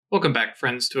Welcome back,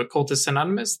 friends, to Occultists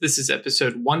Anonymous. This is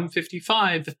episode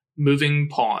 155, Moving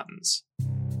Pawns.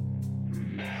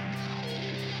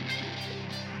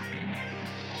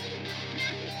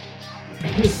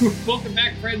 Welcome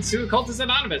back, friends, to Occultists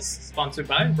Anonymous, sponsored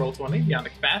by Roll20, The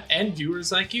Onyx Path, and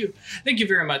viewers like you. Thank you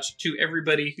very much to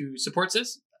everybody who supports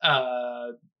us,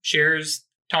 shares,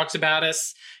 talks about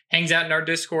us, hangs out in our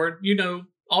Discord. You know,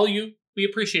 all you, we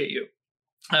appreciate you.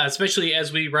 Especially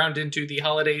as we round into the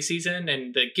holiday season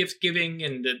and the gift giving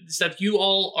and the stuff. You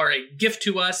all are a gift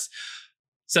to us.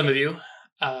 Some of you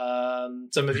are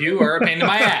a pain in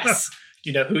my ass.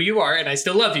 You know who you are, and I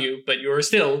still love you, but you are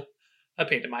still a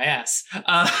pain in my ass.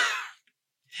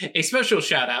 A special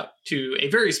shout out to a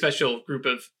very special group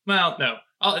of,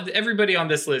 everybody on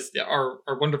this list are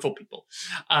wonderful people.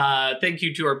 Thank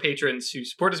you to our patrons who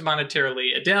support us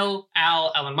monetarily: Adele,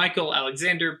 Al, Alan Michael,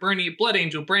 Alexander, Bernie, Blood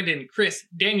Angel, Brendan, Chris,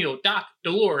 Daniel, Doc,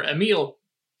 Delore, Emil,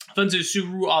 Funzu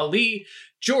Suru Ali,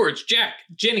 George, Jack,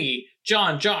 Jenny,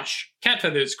 John, Josh, Cat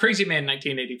Feathers, Crazy Man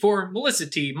 1984, Melissa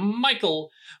T,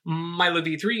 Michael, Milo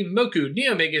V3, Moku,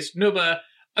 Neomegus, Nova,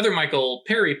 Other Michael,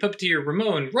 Perry, Puppeteer,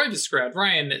 Ramon, Roy Viscrad,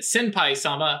 Ryan, Senpai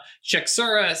Sama,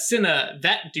 Sheksara, Sinna,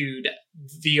 That Dude,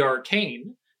 The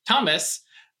Arcane, Thomas,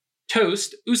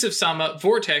 Toast, Usuf Sama,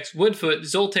 Vortex, Woodfoot,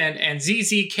 Zoltan, and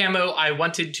ZZ Camo. I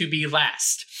wanted to be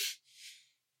last.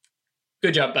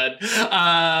 Good job, bud.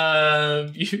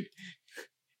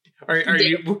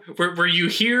 Were you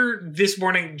here this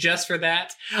morning just for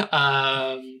that?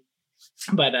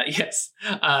 Yes.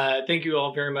 Thank you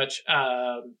all very much.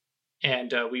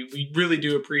 And we really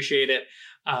do appreciate it.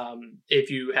 If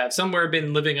you have somewhere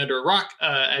been living under a rock,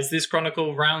 as this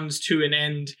chronicle rounds to an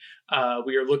end,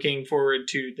 we are looking forward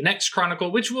to the next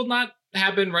chronicle, which will not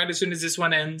happen right as soon as this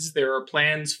one ends. There are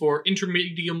plans for interim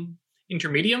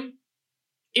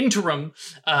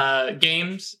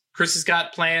games. Chris has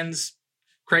got plans.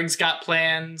 Craig's got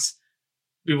plans.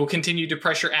 We will continue to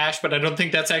pressure Ash, but I don't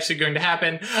think that's actually going to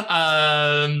happen.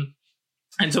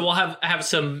 And so we'll have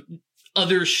some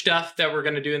other stuff that we're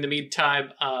going to do in the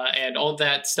meantime, and all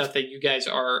that stuff that you guys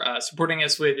are supporting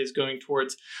us with is going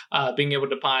towards being able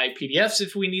to buy PDFs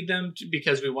if we need them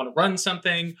because we want to run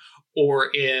something,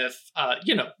 or if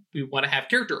we want to have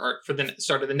character art for the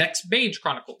start of the next Mage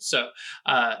Chronicles. So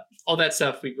all that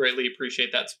stuff, we greatly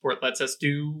appreciate that support. Lets us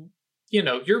do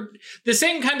you're the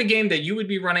same kind of game that you would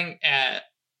be running at.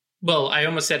 Well, I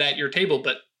almost said at your table,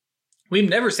 but we've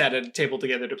never sat at a table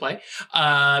together to play,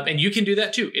 and you can do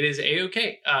that too. It is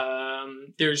A-okay.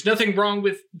 There's nothing wrong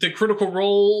with the Critical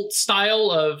Role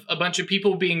style of a bunch of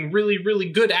people being really, really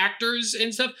good actors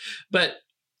and stuff, but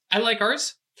I like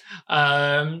ours.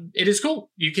 It is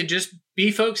cool. You can just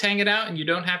be folks hanging out, and you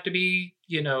don't have to be,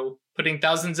 putting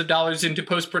thousands of dollars into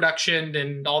post-production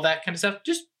and all that kind of stuff.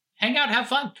 Just hang out, have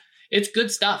fun. It's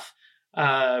good stuff.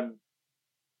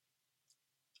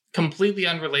 Completely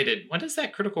unrelated. When is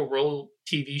that Critical Role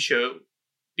TV show?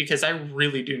 Because I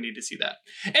really do need to see that.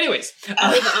 Anyways.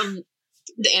 The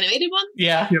animated one?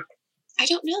 Yeah. Yep. I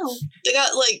don't know. They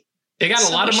got a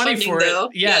lot of money for though.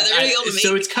 it. Yeah,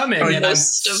 so it's coming, and I'm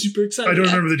super excited. I don't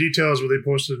remember the details, but they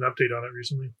posted an update on it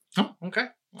recently. Oh, okay.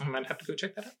 I might have to go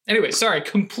check that out. Anyway, sorry,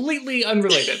 completely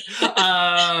unrelated. But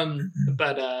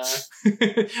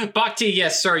Bhakti,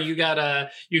 yes, sorry, you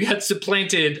got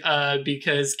supplanted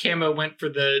because Camo went for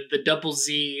the double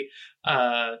Z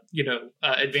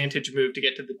advantage move to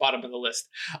get to the bottom of the list.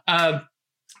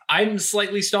 I'm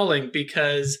slightly stalling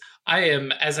because I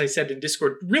am, as I said in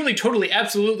Discord, really totally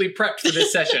absolutely prepped for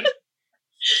this session.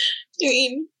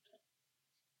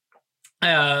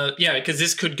 Because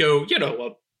this could go, a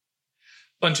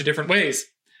bunch of different ways.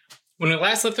 When we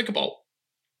last left the Cabal,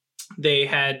 they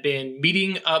had been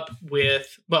meeting up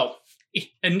with,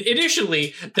 and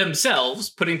initially themselves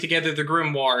putting together the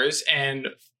grimoires and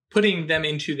putting them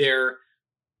into their,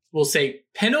 we'll say,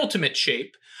 penultimate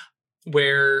shape,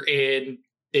 wherein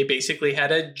they basically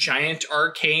had a giant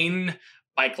arcane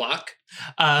bike lock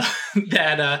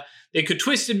that they could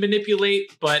twist and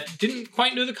manipulate, but didn't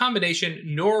quite know the combination,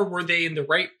 nor were they in the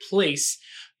right place,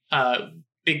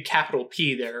 big capital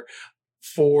P there,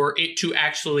 for it to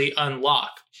actually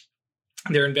unlock.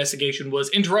 Their investigation was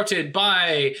interrupted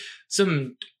by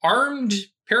some armed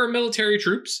paramilitary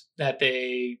troops that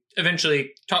they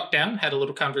eventually talked down, had a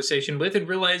little conversation with, and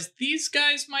realized these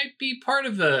guys might be part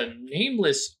of a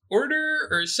nameless order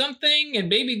or something, and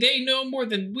maybe they know more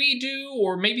than we do,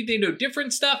 or maybe they know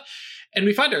different stuff. And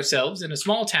we find ourselves in a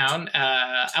small town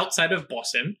outside of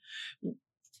Boston,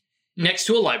 next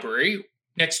to a library,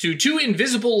 next to two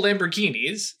invisible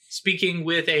Lamborghinis, speaking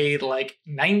with a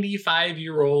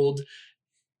 95-year-old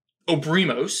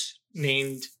Obrimos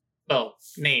named,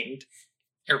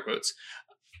 air quotes,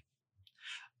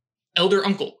 Elder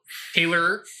Uncle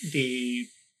Taylor, the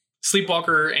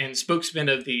sleepwalker and spokesman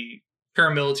of the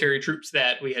paramilitary troops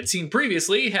that we had seen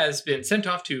previously, has been sent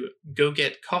off to go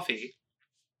get coffee.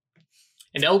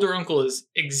 And Elder Uncle is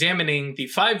examining the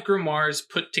 5 grimoires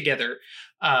put together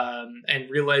and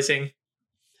realizing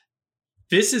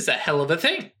this is a hell of a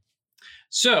thing.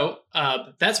 So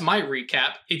that's my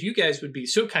recap. If you guys would be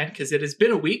so kind, because it has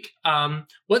been a week,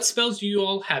 what spells do you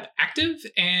all have active,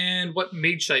 and what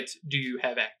mage sites do you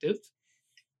have active?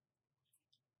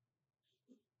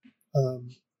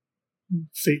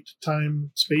 Fate,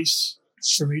 time, space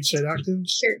from each side active.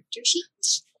 Character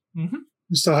sheets. Mm-hmm.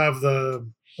 We still have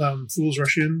the Fool's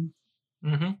Rush In.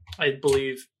 Mm-hmm. I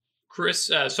believe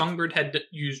Chris Songbird had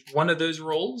used one of those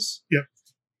rolls. Yep.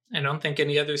 I don't think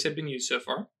any others have been used so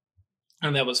far.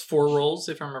 And that was 4 rolls,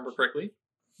 if I remember correctly.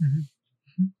 Mm-hmm.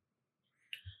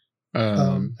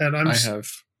 And I have.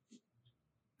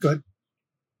 Go ahead.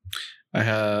 I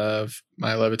have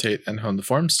my Levitate and Hone the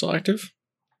Form still active.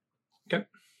 Okay.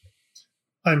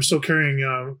 I'm still carrying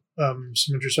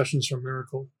some intercessions from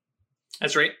Miracle.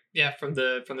 That's right. Yeah, from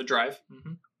the drive.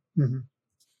 Mm-hmm. Mm-hmm.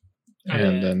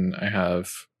 And then I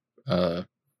have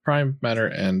Prime, Matter,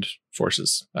 and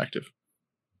Forces active.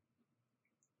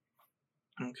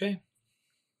 Okay.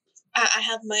 I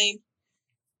have my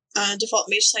default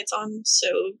mage sights on, so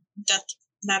Death,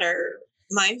 Matter,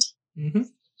 Mind. Mm-hmm.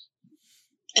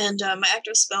 And my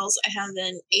active spells, I have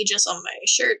an Aegis on my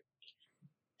shirt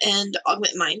and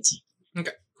Augment Mind.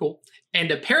 Okay, cool.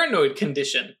 And a paranoid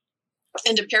condition.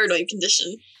 And a Paranoid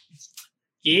condition.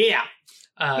 Yeah.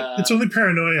 It's only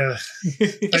paranoia.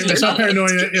 It's not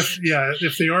paranoia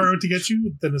if they are out to get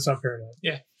you, then it's not paranoia.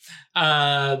 Yeah.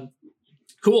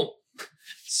 Cool.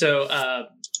 So,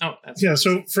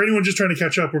 so for anyone just trying to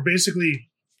catch up, we're basically,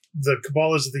 the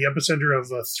Cabal is the epicenter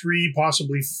of a 3,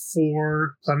 possibly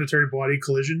 4 planetary body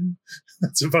collision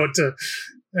that's about to,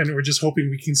 and we're just hoping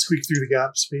we can squeak through the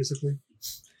gaps, basically.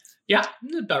 Yeah,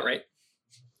 about right.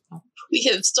 We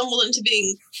have stumbled into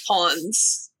being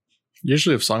pawns.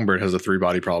 Usually if Songbird has a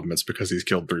 3-body problem, it's because he's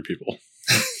killed 3 people.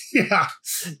 Yeah.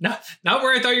 Not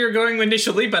where I thought you were going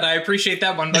initially, but I appreciate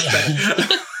that one much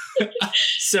better.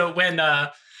 So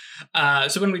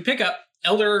when we pick up,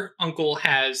 Elder Uncle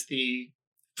has the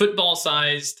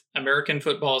American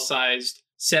football-sized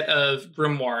set of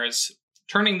grimoires,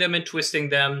 turning them and twisting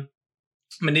them,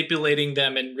 manipulating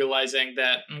them, and realizing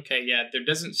that, okay, yeah, there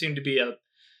doesn't seem to be a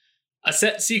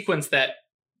set sequence that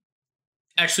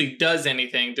actually does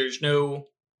anything. There's no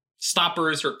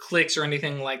stoppers or clicks or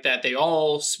anything like that. They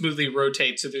all smoothly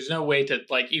rotate, so there's no way to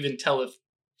even tell if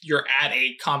you're at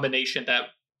a combination that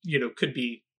could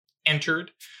be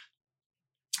entered.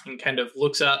 And kind of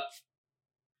looks up,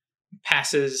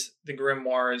 passes the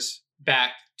grimoires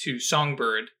back to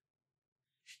Songbird,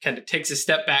 kind of takes a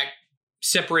step back,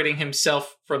 separating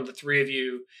himself from the 3 of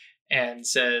you, and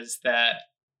says that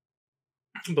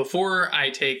before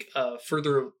I take a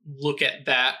further look at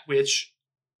that, which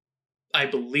I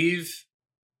believe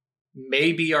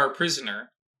may be our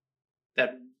prisoner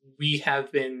that we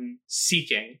have been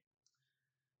seeking,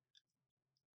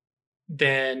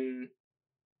 then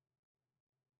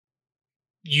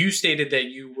you stated that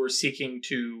you were seeking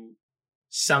to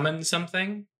summon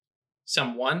someone.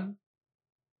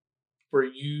 Were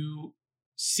you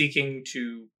seeking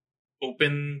to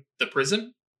open the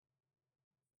prison?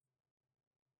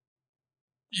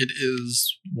 It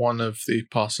is one of the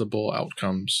possible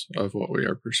outcomes of what we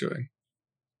are pursuing.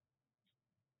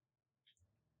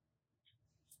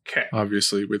 Okay.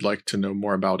 Obviously, we'd like to know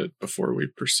more about it before we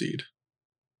proceed.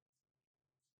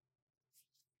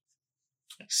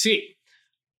 I see.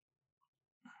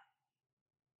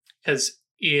 Because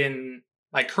in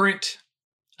my current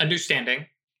understanding,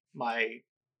 my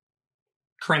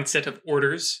current set of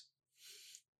orders,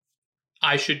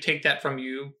 I should take that from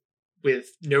you with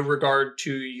no regard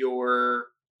to your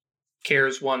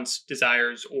cares, wants,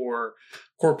 desires, or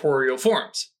corporeal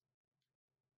forms.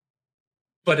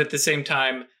 But at the same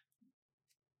time,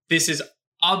 this is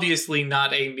obviously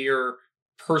not a mere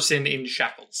person in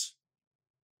shackles.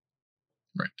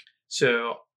 Right.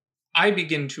 So I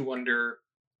begin to wonder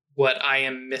what I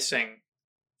am missing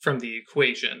from the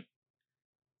equation.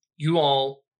 You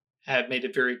all have made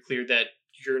it very clear that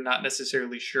you're not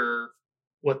necessarily sure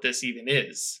what this even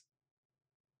is.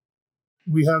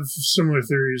 We have similar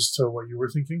theories to what you were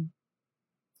thinking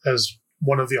as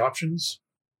one of the options.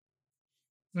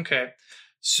 Okay.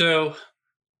 So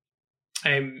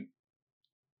I'm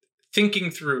thinking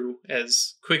through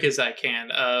as quick as I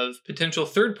can of potential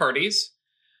third parties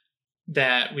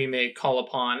that we may call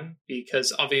upon,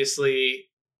 because obviously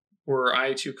were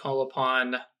I to call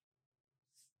upon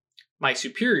my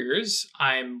superiors,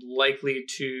 I'm likely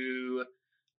to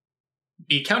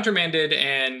be countermanded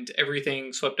and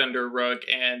everything swept under a rug,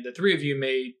 and the three of you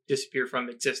may disappear from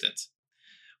existence,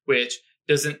 which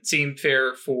doesn't seem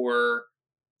fair for,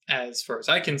 as far as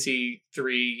I can see,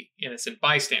 three innocent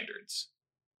bystanders.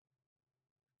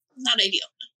 Not ideal.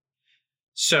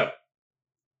 So,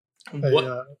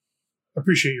 I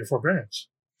appreciate your forbearance.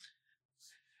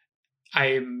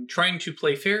 I'm trying to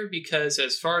play fair because,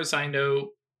 as far as I know,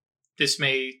 this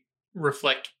may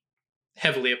reflect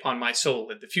heavily upon my soul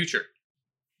in the future.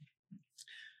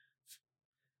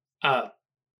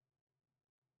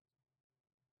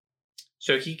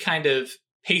 So he kind of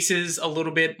paces a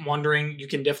little bit, wondering. You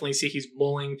can definitely see he's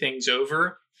mulling things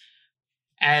over.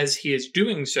 As he is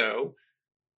doing so,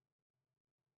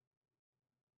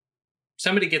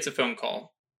 somebody gets a phone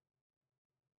call.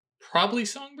 Probably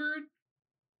Songbird?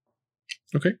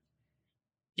 Okay.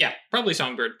 Yeah, probably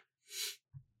Songbird.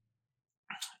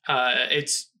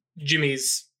 It's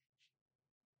Jimmy's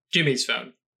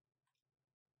phone.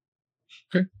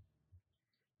 Okay.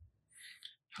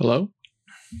 Hello?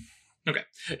 Okay.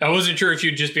 I wasn't sure if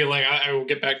you'd just be like, I will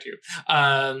get back to you.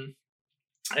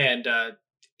 And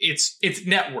it's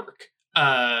network.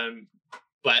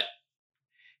 But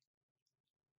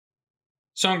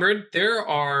Songbird, there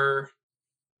are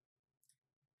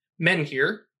men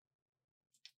here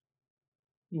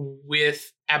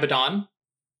with Abaddon.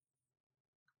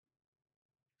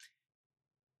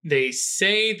 They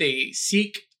say they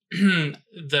seek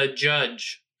the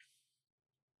judge.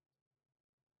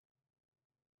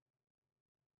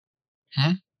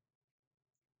 Huh?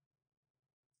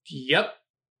 Yep.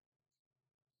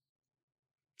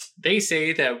 They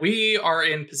say that we are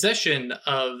in possession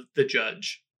of the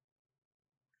judge.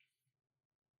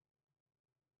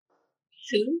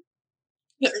 Who?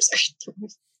 No, sorry.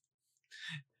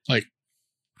 Like,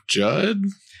 Judd?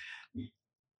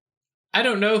 I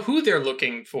don't know who they're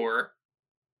looking for,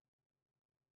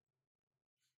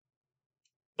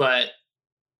 but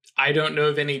I don't know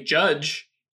of any judge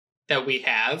that we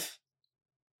have.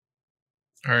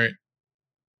 All right.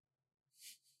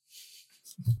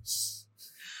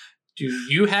 Do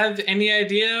you have any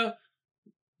idea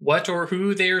what or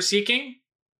who they are seeking?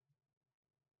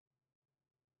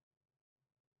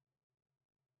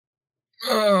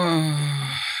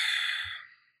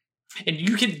 And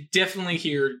you can definitely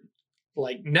hear,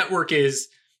 like, Network is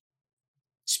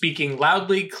speaking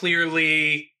loudly,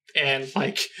 clearly, and,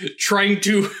 like, trying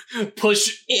to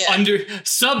push under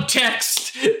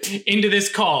subtext into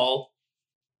this call.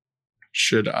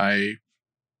 Should I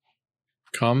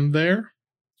come there?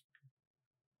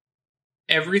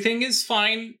 Everything is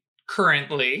fine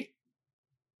currently.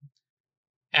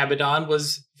 Abaddon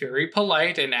was very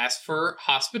polite and asked for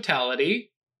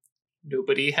hospitality.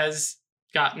 Nobody has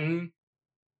gotten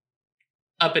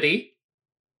uppity.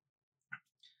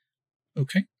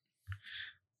 Okay.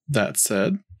 That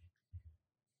said,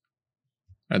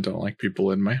 I don't like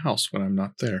people in my house when I'm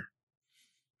not there.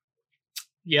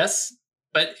 Yes,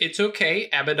 but it's okay.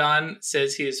 Abaddon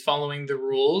says he is following the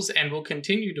rules and will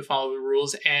continue to follow the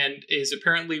rules and is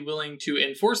apparently willing to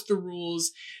enforce the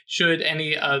rules should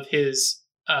any of his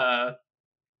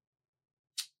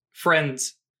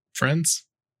friends. Friends?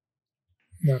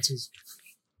 Nazis.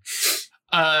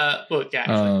 Well, yeah.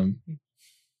 Actually.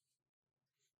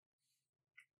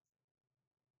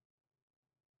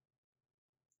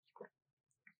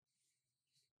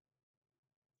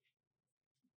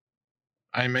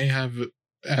 I may have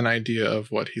an idea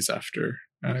of what he's after.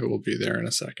 I will be there in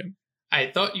a second. I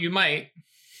thought you might.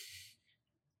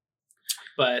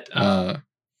 But I'm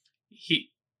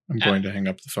going to hang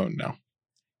up the phone now.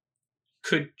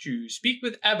 Could you speak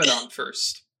with Abaddon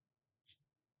first?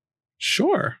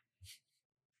 Sure.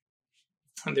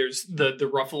 And there's the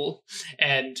ruffle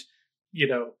and, you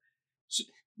know,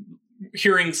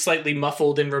 hearing slightly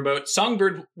muffled and remote.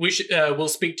 Songbird will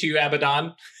speak to you,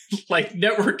 Abaddon. Like,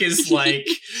 Network is, like,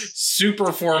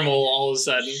 super formal all of a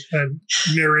sudden. And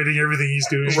narrating everything he's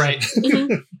doing. Right.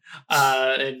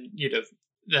 And, you know,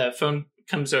 the phone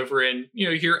comes over and, you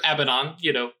know, you hear Abaddon,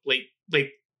 you know,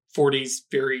 late 40s,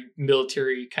 very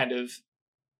military kind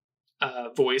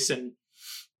of voice. And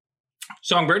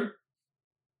Songbird.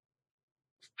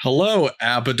 Hello,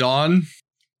 Abaddon.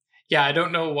 Yeah, I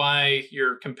don't know why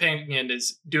your companion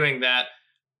is doing that.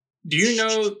 Do you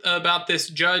know about this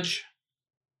judge?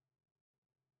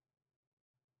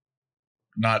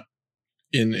 Not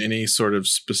in any sort of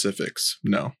specifics,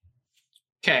 no.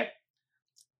 Okay.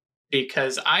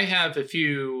 Because I have a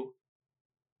few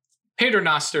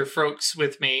Paternoster folks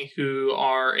with me who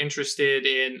are interested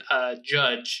in a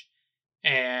judge,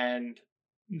 and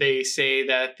they say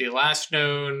that the last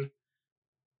known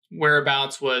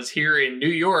whereabouts was here in New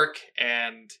York,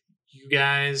 and you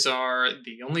guys are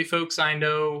the only folks I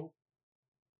know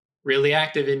really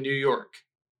active in New York.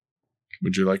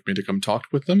 Would you like me to come talk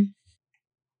with them?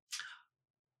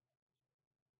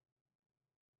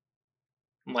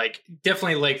 Like,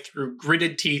 definitely, like, through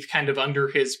gritted teeth, kind of under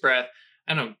his breath.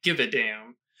 I don't give a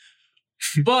damn.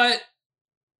 But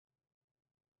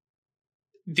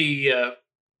your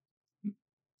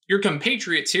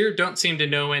compatriots here don't seem to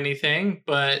know anything,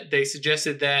 but they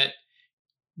suggested that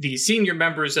the senior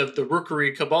members of the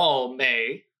Rookery Cabal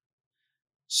may.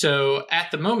 So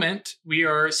at the moment, we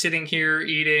are sitting here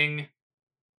eating,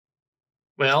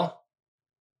 well,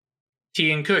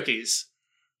 tea and cookies.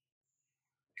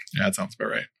 Yeah, that sounds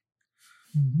about right.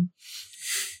 Mm-hmm.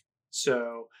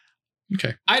 So,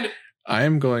 okay. I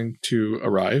am going to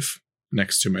arrive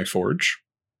next to my forge.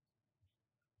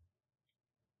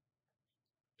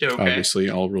 Okay. Obviously,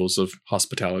 all rules of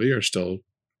hospitality are still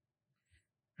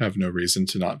have no reason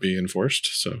to not be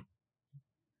enforced, so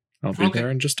I'll be there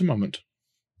in just a moment.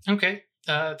 Okay.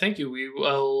 Thank you. We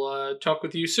will talk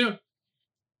with you soon.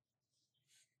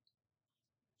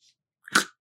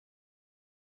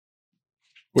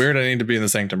 Where do I need to be in the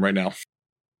sanctum right now?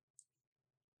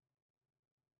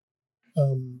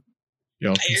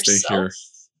 Y'all can stay here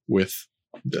with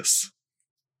this.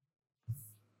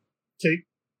 Okay.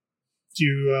 Do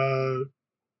you,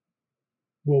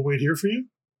 we'll wait here for you?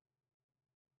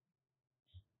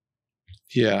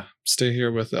 Yeah, stay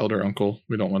here with Elder Uncle.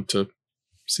 We don't want to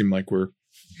seem like we're...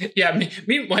 Yeah,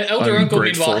 meanwhile, Elder Uncle,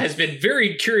 meanwhile, has been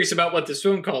very curious about what this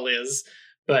phone call is,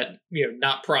 but,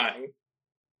 not prying.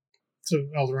 So,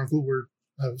 Elder Uncle,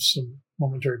 we have some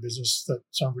momentary business that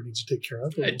Songbird needs to take care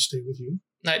of, but we'll stay with you.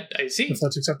 I see. If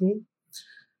that's acceptable.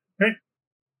 Right.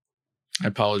 I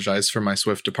apologize for my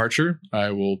swift departure.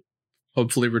 I will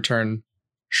hopefully return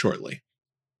shortly.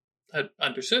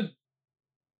 Understood.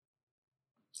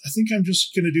 I think I'm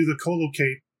just going to do the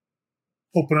co-locate,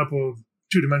 open up a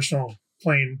two-dimensional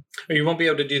plane. Or you won't be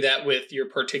able to do that with your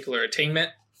particular attainment,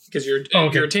 because your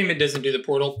attainment doesn't do the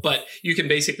portal, but you can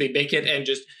basically bake it and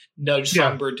just nudge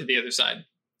Songbird to the other side.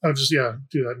 I'll just,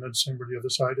 do that, nudge Songbird to the other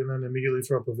side, and then immediately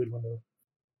throw up a vid window.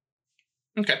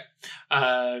 Okay.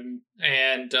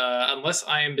 And unless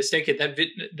I am mistaken,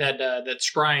 that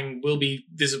scrying will be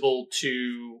visible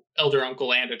to Elder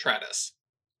Uncle and Atratus.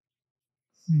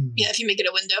 Yeah, if you make it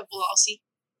a window, we'll all see.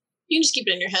 You can just keep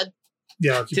it in your head.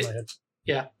 Yeah, I'll keep it in my head.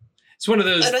 Yeah. It's one of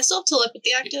those... Do I still have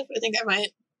telepathy active? I think I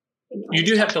might. You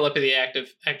do have telepathy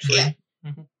active, actually. Yeah.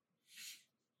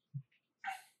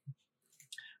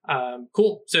 Mm-hmm.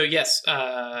 Cool. So, yes.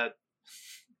 And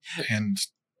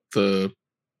the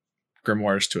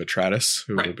grimoires to Atratus,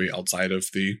 who will be outside of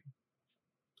the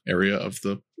area of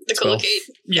the co-locate.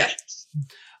 Yeah.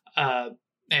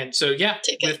 And so,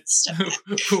 take a step back.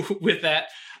 With that,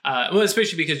 well,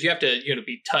 especially because you have to,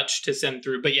 be touched to send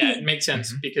through. But yeah, it makes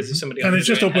sense because if somebody and it's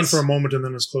just open for a moment and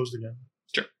then it's closed again.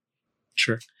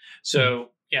 Sure.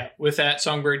 So with that,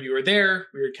 Songbird, you were there.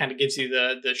 Weird kind of gives you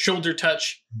the shoulder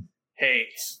touch. Hey,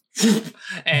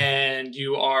 and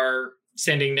you are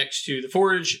standing next to the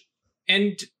forge,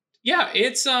 and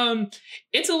it's a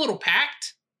little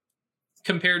packed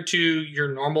compared to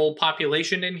your normal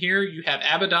population in here. You have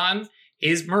Abaddon,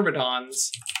 his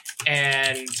Myrmidons,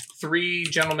 and 3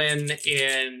 gentlemen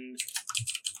in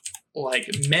like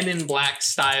Men in Black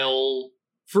style,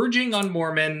 verging on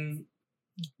Mormon,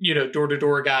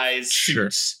 door-to-door guys,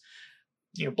 suits,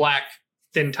 black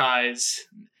thin ties.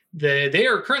 They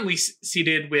are currently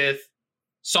seated with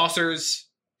saucers,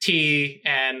 tea,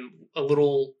 and a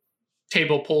little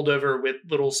table pulled over with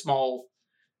little small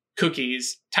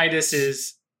cookies. Titus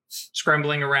is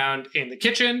scrambling around in the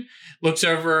kitchen, looks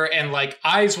over and like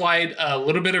eyes wide, a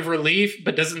little bit of relief,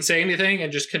 but doesn't say anything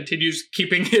and just continues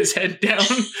keeping his head down.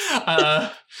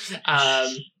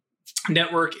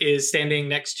 Network is standing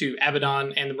next to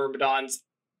Abaddon and the Myrmidons.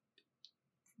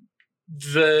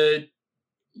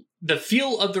 The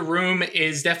feel of the room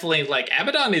is definitely like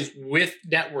Abaddon is with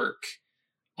Network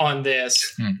on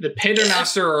this. The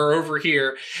Paternoster are over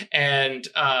here, and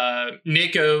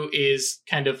Nico is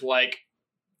kind of like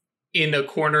in a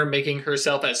corner, making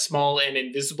herself as small and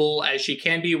invisible as she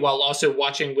can be, while also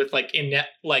watching with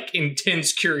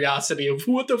intense curiosity of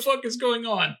what the fuck is going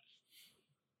on.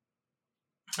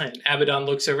 And Abaddon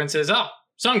looks over and says,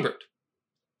 Songbird.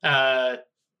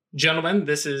 Gentlemen,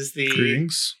 this is the...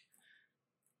 Greetings.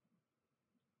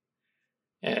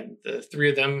 And the 3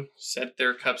 of them set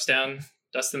their cups down,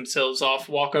 dust themselves off,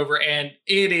 walk over, and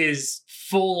it is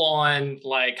full on,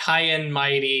 like, high and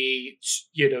mighty,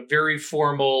 very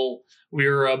formal.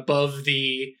 We're above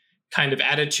the kind of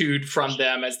attitude from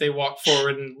them as they walk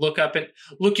forward and look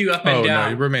you up and Oh,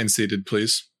 down. no, remain seated,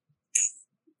 please.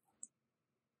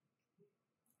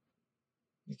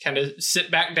 Kind of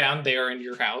sit back down. They are in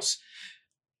your house.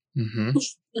 Mm-hmm.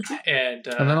 And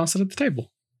And then I'll sit at the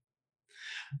table.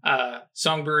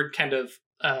 Songbird kind of,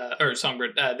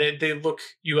 they look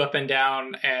you up and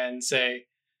down and say,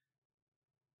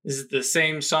 "Is it the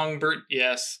same Songbird?"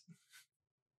 "Yes."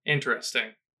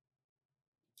 "Interesting."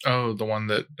 Oh, the one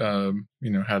that,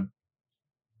 had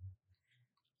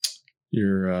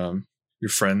your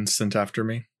friend sent after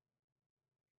me?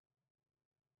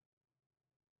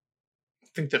 I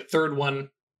think the third one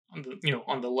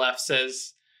on the left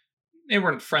says, "They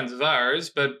weren't friends of ours,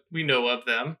 but we know of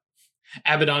them."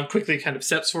 Abaddon quickly kind of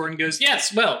steps forward and goes,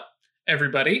 "Yes, well,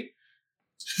 everybody."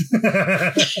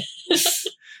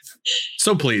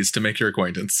 So pleased to make your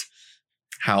acquaintance.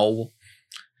 How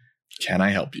can I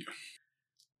help you?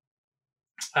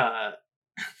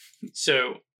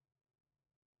 So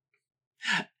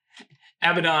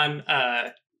Abaddon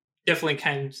definitely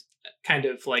kind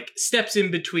of like steps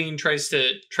in between, tries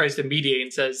to mediate,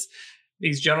 and says,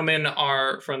 "These gentlemen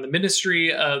are from the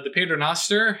Ministry of the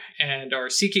Paternoster and are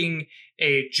seeking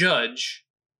a judge."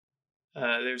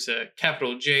 There's a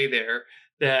capital J there,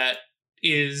 that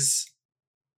is,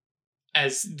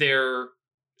 as their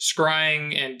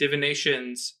scrying and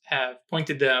divinations have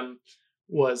pointed them,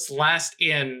 was last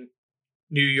in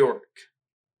New York,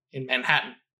 in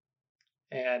Manhattan.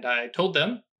 And I told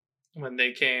them, when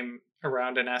they came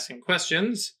around and asking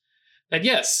questions, that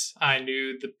yes, I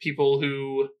knew the people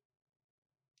who,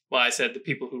 well, I said the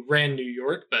people who ran New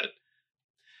York, but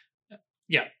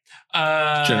yeah.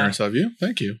 Generous of you.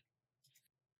 Thank you.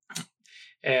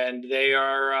 And they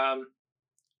are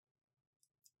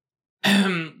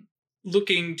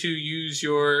looking to use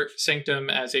your sanctum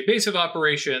as a base of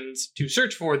operations to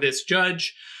search for this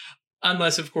judge,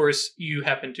 unless, of course, you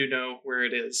happen to know where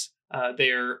it is. They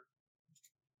are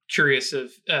curious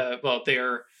of, they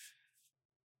are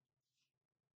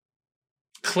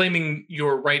claiming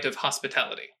your right of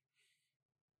hospitality.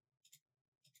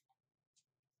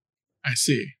 I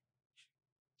see.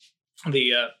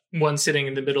 The one sitting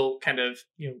in the middle kind of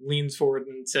leans forward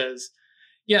and says,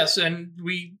 "Yes, and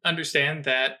we understand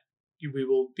that we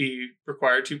will be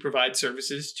required to provide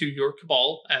services to your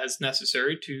cabal as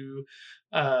necessary to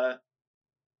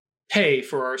pay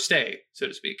for our stay, so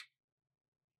to speak."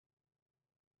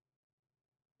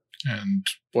 And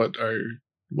what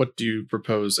do you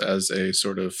propose as a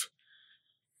sort of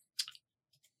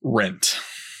rent?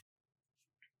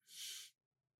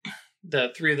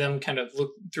 The three of them kind of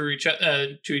look through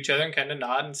to each other and kind of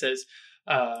nod and says,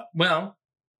 "Well,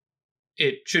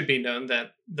 it should be known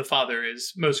that the Father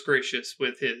is most gracious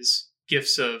with his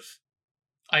gifts of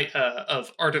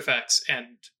artifacts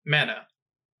and mana."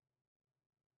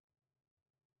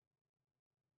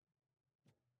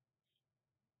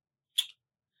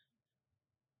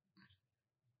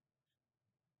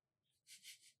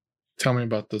 Tell me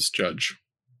about this judge.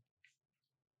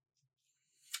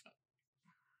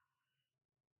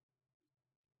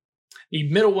 The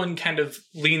middle one kind of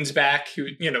leans back, who,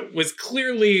 was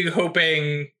clearly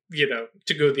hoping,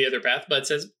 to go the other path, but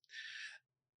says,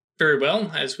 "Very well,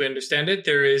 as we understand it,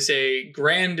 there is a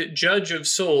grand judge of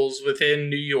souls within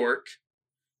New York.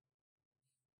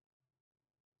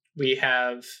 We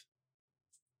have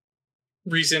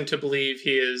reason to believe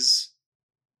he is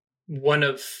one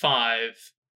of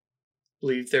 5. I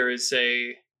believe there is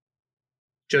a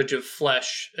judge of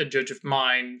flesh, a judge of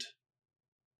mind,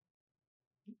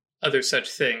 other such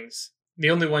things. The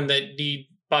only one that need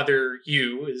bother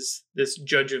you is this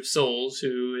judge of souls,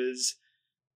 who is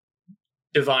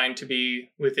divine to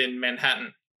be within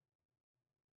Manhattan."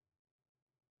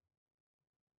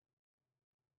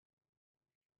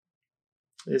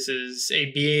 This is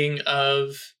a being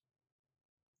of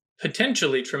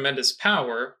potentially tremendous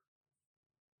power.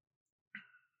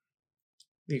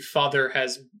 The Father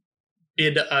has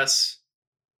bid us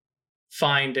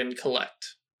find and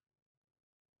collect.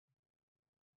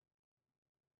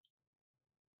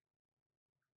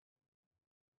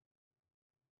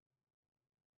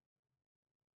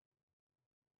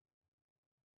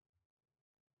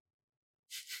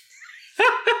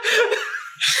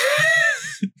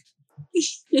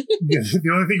 Yeah,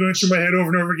 the only thing going through my head over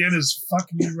and over again is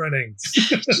 "fuck me running."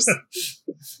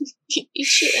 You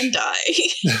shoot and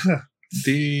die.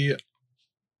 The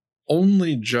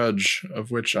only judge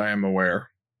of which I am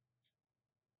aware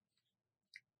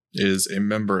is a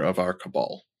member of our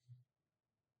cabal.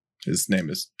 His name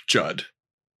is Judd.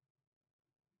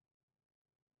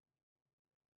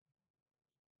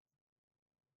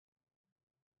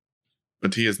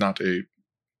 But he is not a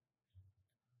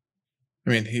I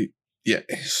mean,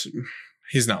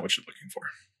 he's not what you're looking for.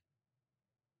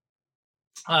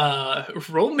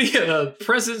 Roll me a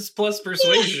presence plus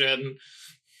persuasion.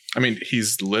 I mean,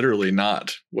 he's literally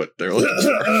not what they're looking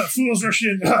for. Fools rush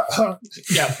in.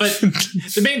 Yeah, but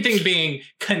the main thing being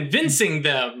convincing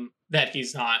them that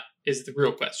he's not is the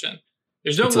real question.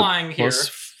 There's no lying here.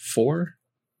 +4?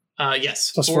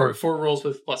 Yes. Plus four four. rolls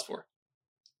with +4.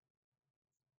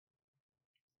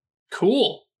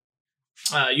 Cool.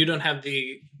 You don't have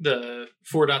the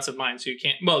 4 dots of mind, so you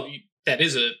can't. Well, that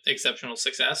is an exceptional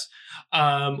success.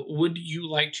 Would you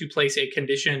like to place a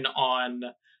condition on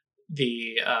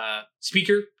the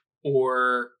speaker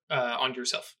or on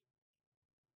yourself?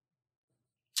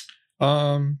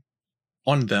 On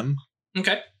them.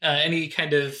 Okay. Any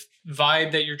kind of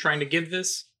vibe that you're trying to give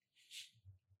this?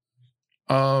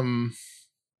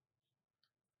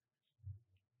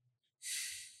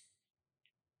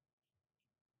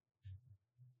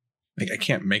 Like, I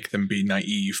can't make them be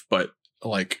naive, but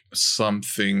like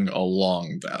something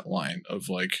along that line of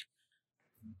like,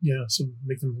 Yeah, so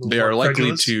make them. They are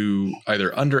likely to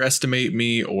either underestimate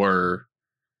me or.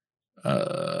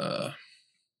 I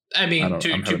mean,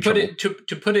 to put it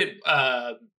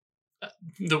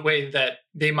the way that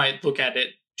they might look at it,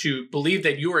 to believe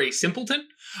that you are a simpleton,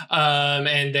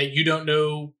 and that you don't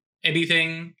know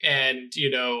anything, and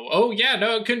oh yeah,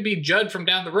 no, it couldn't be Judd from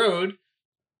down the road,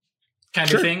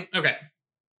 kind of thing. Okay.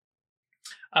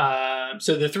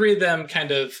 So the three of them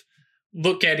kind of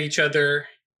look at each other,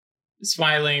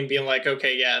 smiling, being like,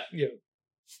 okay, yeah,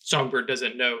 Songbird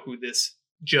doesn't know who this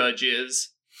judge is.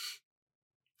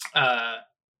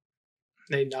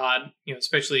 They nod,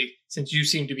 especially since you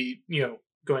seem to be,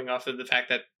 going off of the fact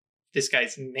that this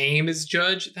guy's name is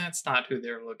Judge. That's not who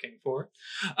they're looking for.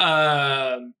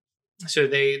 So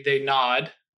they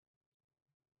nod.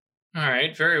 All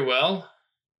right, very well.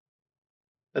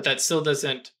 But that still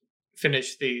doesn't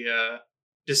finish the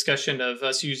discussion of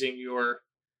us using your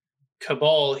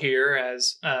cabal here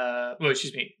as,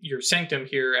 your sanctum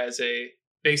here as a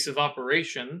base of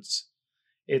operations.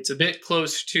 It's a bit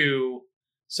close to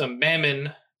some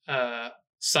Mammon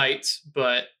sites,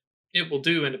 but it will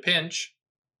do in a pinch.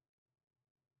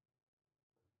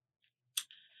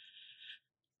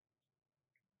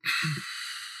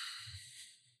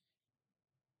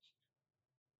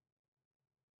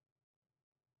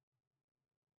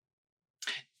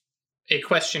 A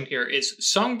question here. Is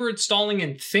Songbird stalling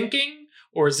and thinking,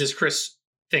 or is this Chris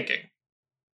thinking?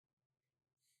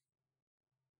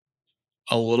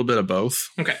 A little bit of both.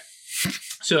 Okay.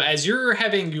 So as you're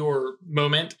having your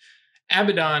moment,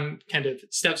 Abaddon kind of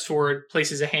steps forward,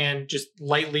 places a hand just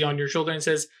lightly on your shoulder and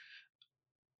says,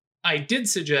 I did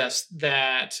suggest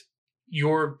that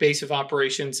your base of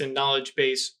operations and knowledge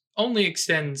base only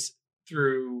extends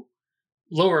through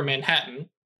Lower Manhattan,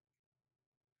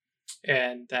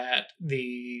 and that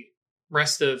the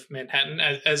rest of Manhattan,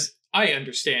 as I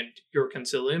understand your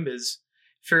concilium, is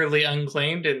fairly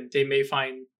unclaimed, and they may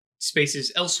find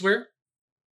spaces elsewhere.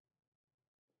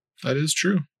 That is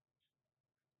true.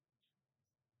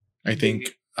 I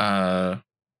think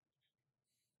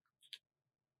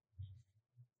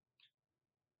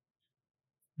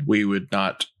we would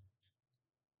not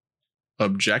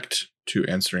object to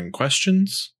answering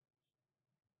questions,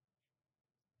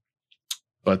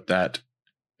 but that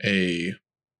a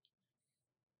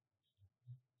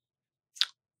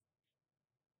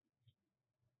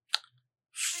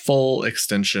full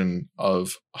extension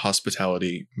of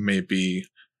hospitality may be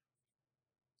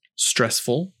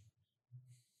stressful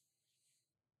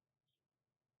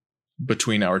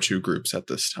between our two groups at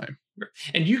this time.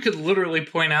 And you could literally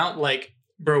point out, like,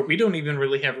 bro, we don't even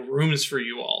really have rooms for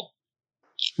you all.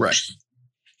 Right.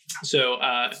 So,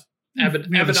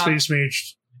 we have a space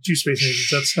mage, 2 space mages.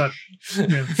 That's not.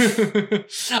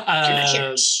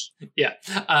 Yeah.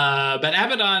 But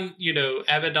Abaddon,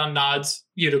 Abaddon nods,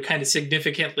 kind of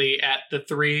significantly at the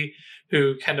three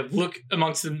who kind of look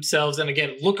amongst themselves and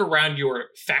again look around your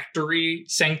factory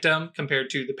sanctum compared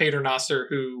to the Paternoster,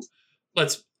 who,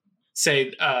 let's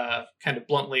say, kind of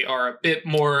bluntly, are a bit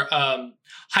more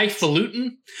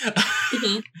highfalutin.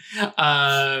 Mm-hmm.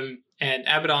 And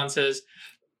Abaddon says,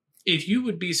 if you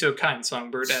would be so kind,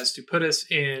 Songbird, as to put us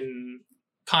in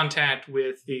contact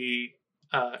with the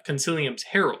Concilium's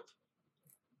Herald,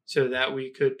 so that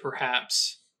we could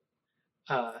perhaps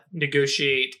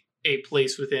negotiate a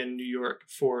place within New York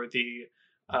for the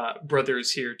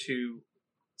brothers here to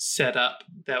set up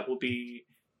that will be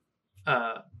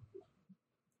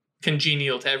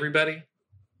congenial to everybody.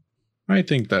 I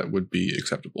think that would be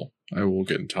acceptable. I will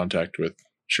get in contact with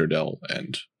Sherdell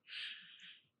and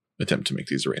attempt to make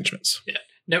these arrangements. Yeah.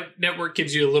 Network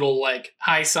gives you a little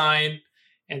high sign,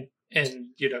 and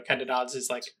kind of nods, is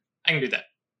like, I can do that.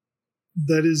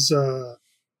 That is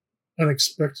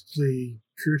unexpectedly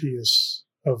courteous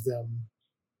of them.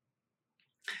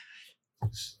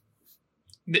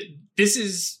 This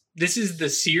is the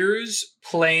Sears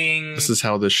playing. This is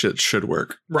how this shit should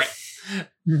work. Right.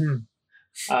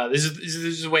 Mm-hmm. This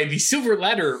is the way the Silver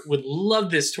Ladder would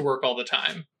love this to work all the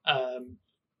time.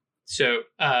 So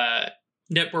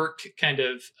Network kind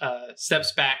of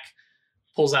steps back,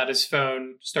 pulls out his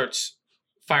phone, starts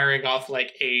firing off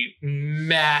like a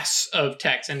mass of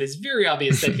text, and it's very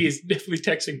obvious that he is definitely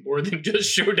texting more than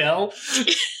just Shodell.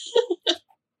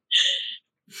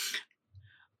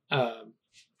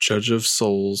 Judge of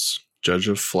souls, judge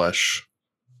of flesh,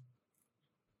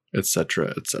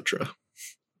 etc., etc.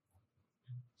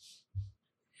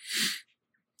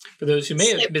 For those who may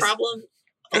have Slight problem.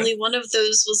 Only one of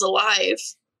those was alive.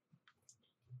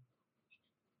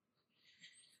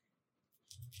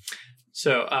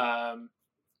 So,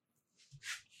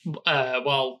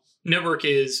 while Network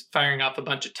is firing off a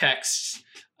bunch of texts,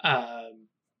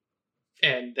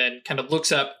 and then kind of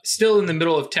looks up, still in the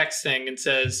middle of texting, and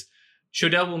says,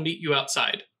 Shodell will meet you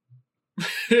outside.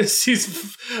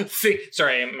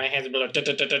 Sorry, my hands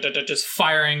are just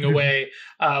firing away,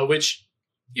 which,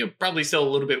 probably still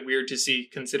a little bit weird to see,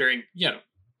 considering,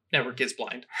 Network is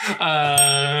blind.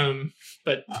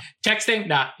 But texting,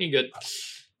 nah, he good.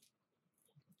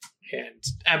 And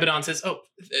Abaddon says, "Oh,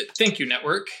 thank you,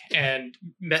 Network," and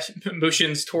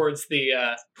motions towards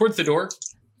the door.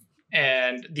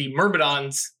 And the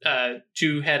Myrmidons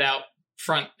to head out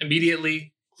front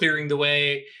immediately, clearing the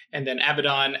way. And then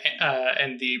Abaddon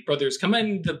and the brothers come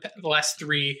in. The last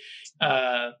three,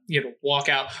 walk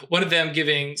out. One of them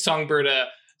giving Songbird a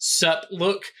sup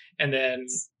look, and then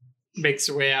makes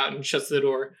their way out and shuts the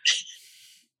door.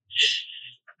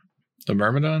 The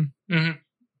Myrmidon? Mm-hmm.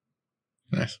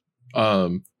 Nice. Are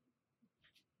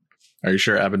you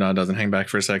sure Abaddon doesn't hang back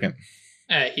for a second?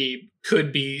 He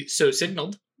could be so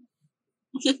signaled.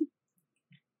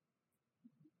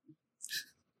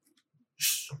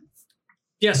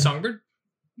 Yeah, Songbird.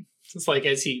 It's like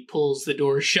as he pulls the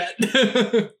door shut.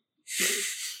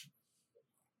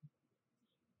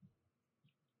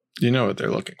 You know what they're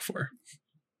looking for.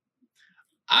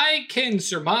 I can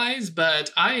surmise, but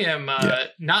I am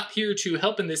not here to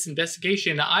help in this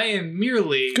investigation. I am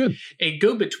merely a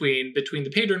go-between between the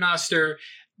Paternoster,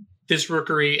 this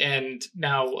rookery, and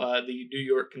now the New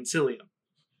York Concilium.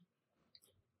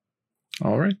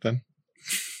 All right, then.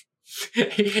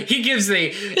 He gives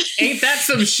a, ain't that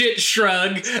some shit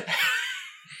shrug,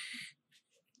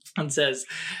 and says,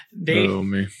 they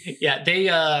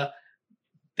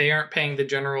aren't paying the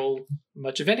general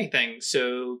much of anything,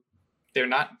 so they're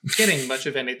not getting much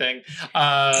of anything.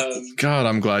 God,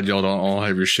 I'm glad y'all don't all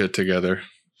have your shit together.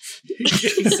 He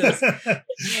says,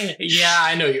 yeah,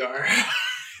 I know you are.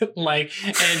 And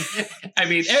I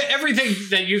mean, everything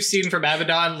that you've seen from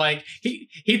Abaddon, like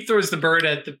he throws the bird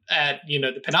at the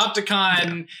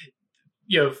Panopticon,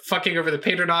 fucking over the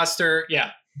Paternoster.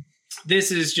 Yeah,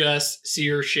 this is just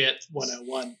seer shit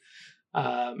 101.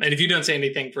 And if you don't say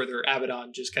anything further,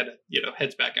 Abaddon just kind of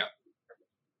heads back out.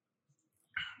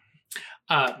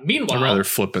 Meanwhile, a rather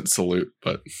flippant salute,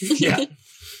 but yeah,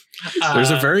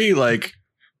 there's a very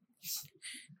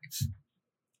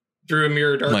through a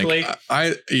mirror darkly.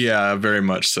 Very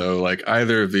much so. Like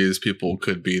either of these people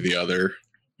could be the other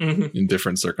in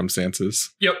different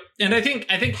circumstances. Yep, and I think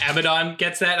Abaddon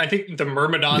gets that. I think the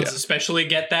Myrmidons especially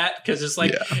get that because it's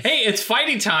like, hey, it's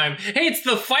fighting time. Hey, it's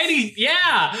the fighting.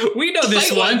 Yeah, we know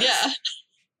this one. Yeah,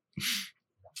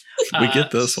 we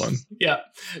get this one. Yeah.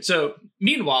 So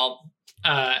meanwhile,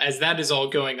 as that is all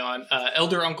going on,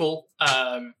 Elder Uncle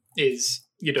is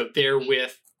there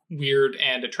with Weird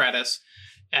and Atratus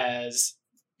as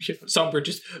Songbird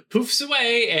just poofs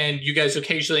away, and you guys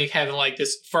occasionally have like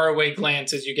this faraway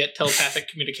glance as you get telepathic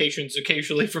communications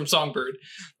occasionally from Songbird.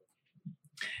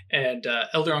 And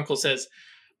Elder Uncle says,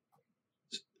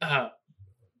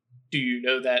 do you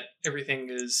know that everything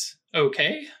is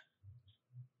okay?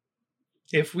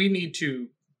 If we need to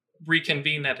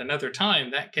reconvene at another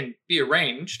time, that can be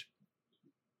arranged.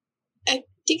 I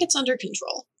think it's under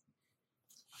control.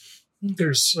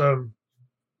 There's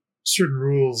certain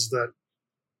rules that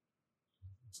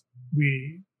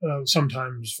we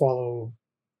sometimes follow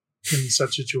in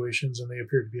such situations, and they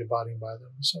appear to be abiding by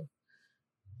them, so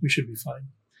we should be fine.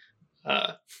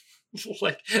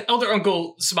 Like Elder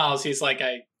Uncle smiles. He's like,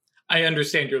 I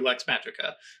understand your Lex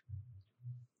Magica.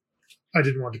 I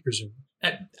didn't want to presume.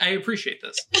 I appreciate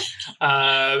this.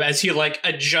 As he like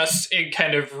adjusts and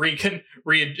kind of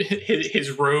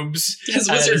his robes. His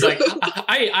wizard He's like, robe.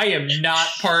 I am not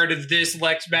part of this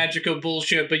Lex Magica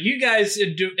bullshit, but you guys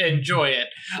enjoy it.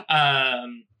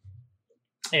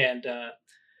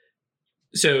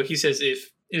 So he says, if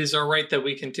it is all right that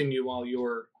we continue while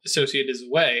your associate is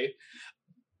away,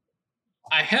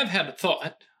 I have had a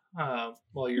thought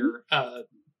while you're...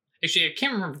 Actually, I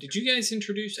can't remember. Did you guys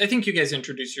introduce? I think you guys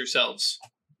introduced yourselves.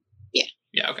 Yeah.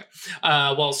 Yeah, okay.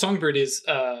 While Songbird is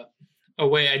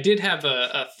away, I did have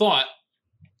a thought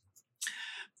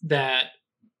that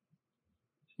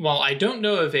while I don't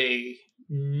know of a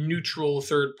neutral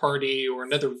third party or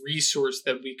another resource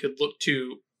that we could look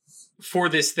to for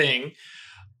this thing,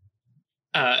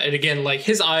 and again, like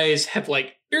his eyes have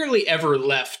like barely ever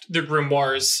left the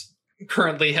grimoires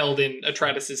currently held in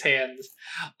Atratus's hands.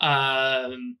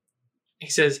 He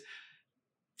says,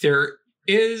 there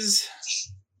is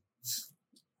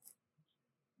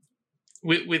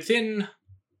within,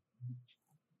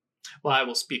 well, I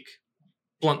will speak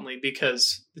bluntly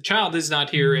because the child is not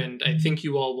here, and I think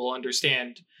you all will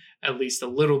understand at least a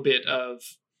little bit of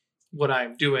what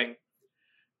I'm doing.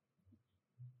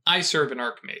 I serve an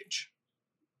Archmage.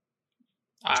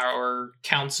 Our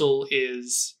council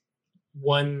is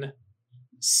one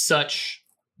such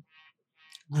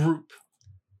group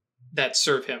that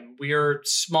serve him. We are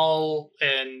small,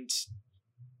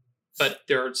 but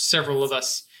there are several of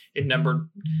us in number,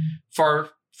 far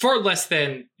less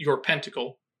than your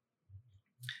pentacle.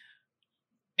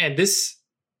 And this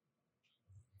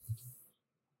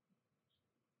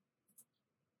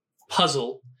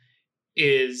puzzle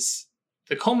is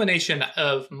the culmination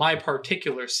of my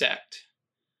particular sect.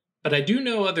 But I do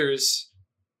know others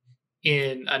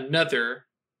in another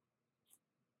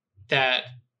that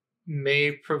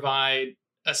may provide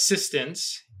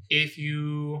assistance if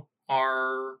you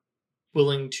are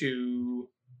willing to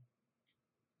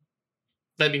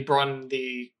let me broaden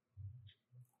the...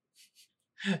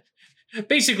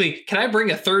 Basically, can I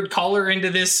bring a third caller into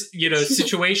this,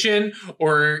 situation?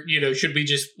 Or, should we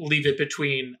just leave it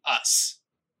between us?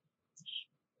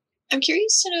 I'm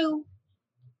curious to know,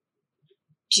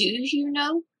 do you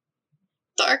know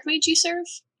the Archmage you serve?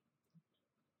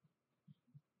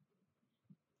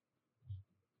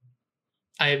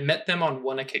 I have met them on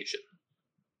one occasion.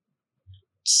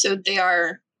 So they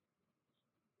are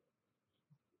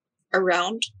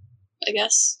around, I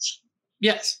guess?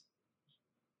 Yes.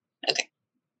 Okay.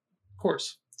 Of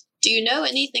course. Do you know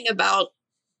anything about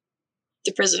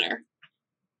the prisoner?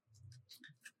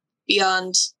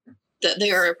 Beyond that they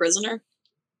are a prisoner?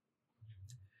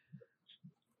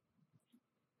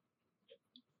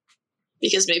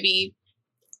 Because maybe...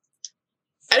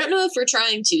 I don't know if we're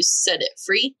trying to set it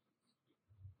free,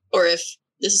 or if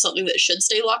this is something that should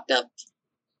stay locked up.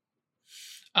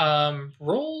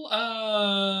 Roll,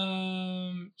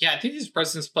 I think it's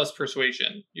presence plus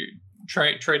persuasion. You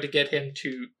try to get him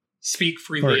to speak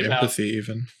freely or about... empathy,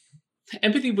 even.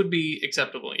 Empathy would be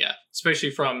acceptable, yeah.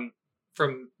 Especially from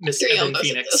Miss 3 Evan on both of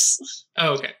Phoenix. those.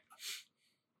 Oh, okay.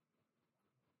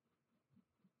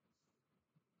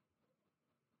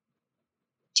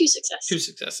 2 successes. 2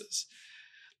 successes.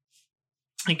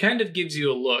 He kind of gives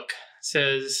you a look,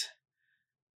 says,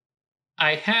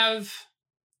 I have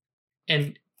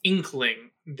an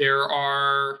inkling there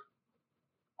are...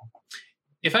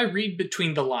 If I read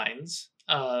between the lines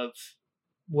of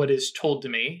what is told to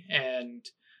me, and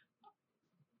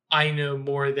I know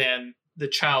more than the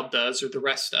child does or the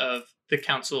rest of the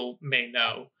council may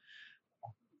know,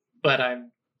 but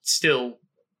I'm still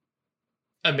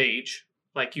a mage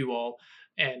like you all,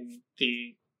 and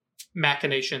the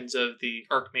machinations of the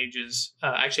archmages,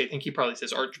 actually I think he probably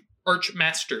says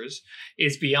archmasters,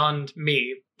 is beyond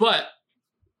me, but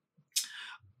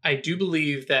I do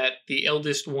believe that the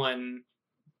eldest one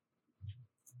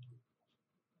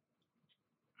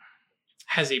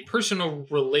has a personal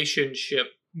relationship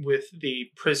with the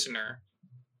prisoner.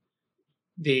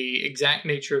 The exact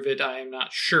nature of it, I am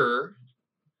not sure.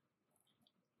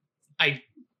 I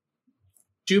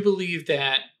do believe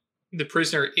that the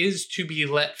prisoner is to be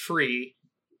let free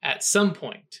at some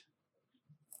point.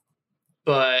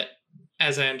 But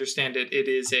as I understand it, it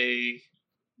is a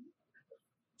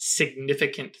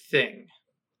significant thing.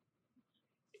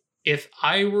 If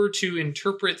I were to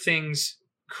interpret things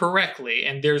correctly,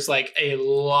 and there's like a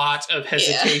lot of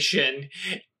hesitation,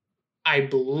 I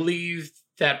believe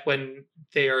that when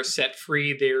they are set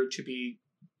free, they are to be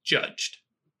judged.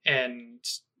 And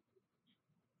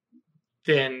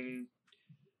then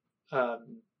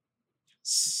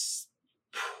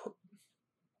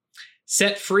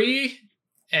set free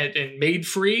and made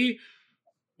free,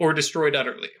 or destroyed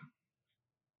utterly.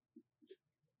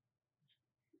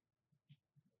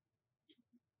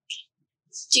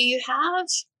 Do you have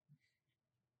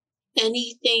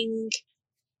anything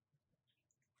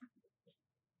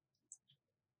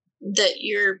that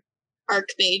your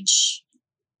Archmage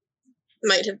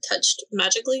might have touched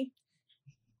magically?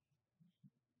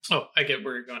 Oh, I get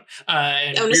where you're going.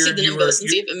 And I want to see the Nimbus and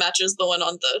see if it matches the one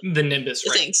on the Nimbus,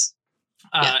 right? Things.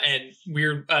 And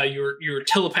Weird, you're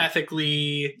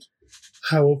telepathically.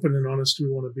 How open and honest do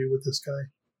we want to be with this guy?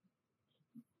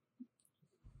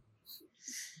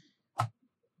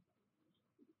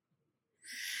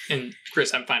 And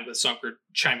Chris, I'm fine with Songbird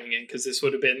chiming in because this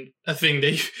would have been a thing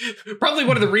that probably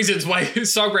one of the reasons why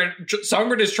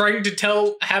Songbird is trying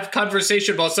to have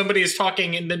conversation while somebody is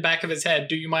talking in the back of his head.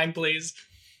 Do you mind, please?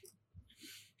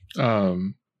 I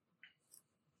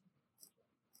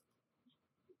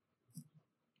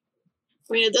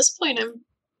mean, at this point, I'm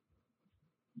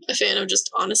a fan of just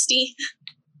honesty.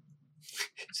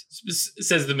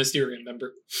 Says the Mysterium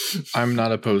member. I'm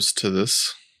not opposed to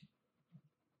this.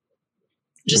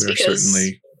 Just we are because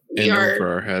certainly in over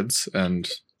our heads, and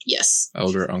yes,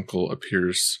 Elder Uncle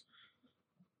appears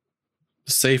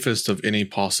the safest of any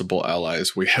possible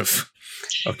allies we have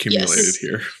accumulated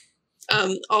here.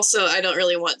 Also, I don't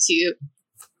really want to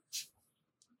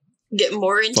get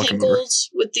more entangled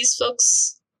with these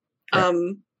folks.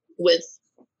 Right. With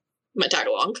my tag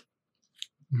along.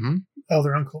 Mm-hmm.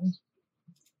 Elder Uncle.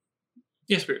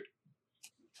 Yes, Beard.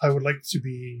 I would like to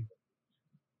be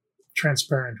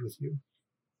transparent with you.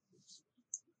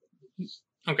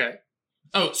 Okay.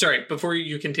 Oh, sorry. Before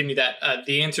you continue that,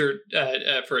 the answer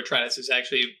for Atratus is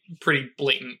actually pretty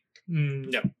blatant.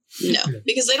 No. No,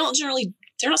 because they're not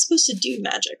supposed to do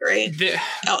magic, right?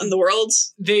 Out in the world.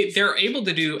 They're able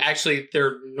to do actually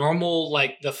their normal,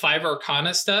 like the 5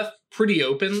 Arcana stuff pretty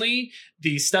openly.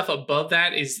 The stuff above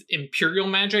that is Imperial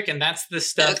magic, and that's the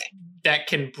stuff that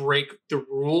can break the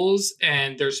rules,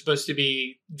 and they're supposed to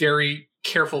be very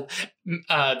careful.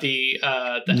 The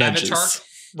Avatar.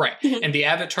 Right. And the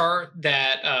Avatar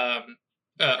that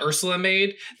Ursula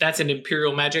made, that's an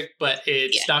Imperial magic, but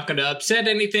it's not going to upset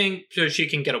anything, so she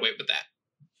can get away with that.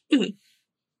 Mm-hmm.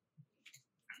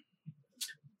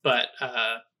 But,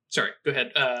 sorry, go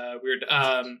ahead, Weird.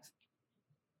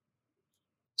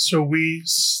 So we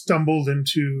stumbled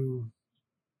into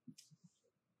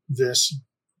this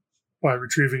by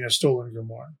retrieving a stolen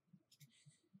grimoire.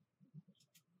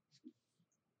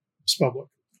 Spellbook.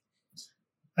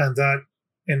 And that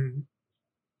and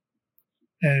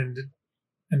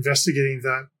investigating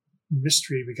that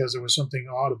mystery, because there was something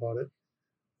odd about it,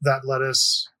 that led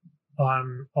us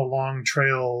on a long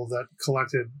trail that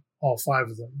collected all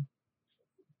 5 of them.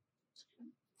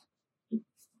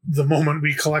 The moment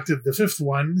we collected the 5th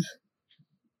one,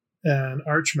 an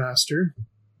Archmaster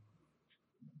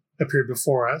appeared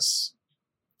before us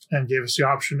and gave us the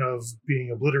option of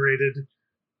being obliterated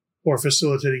or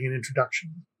facilitating an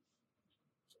introduction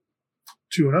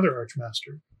to another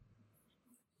Archmaster.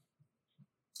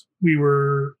 We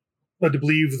were led to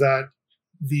believe that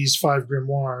these 5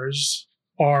 grimoires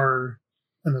are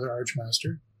another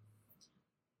Archmaster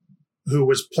who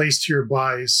was placed here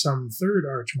by some 3rd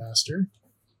Archmaster.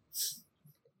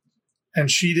 And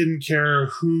she didn't care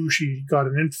who she got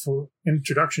an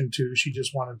introduction to. She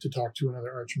just wanted to talk to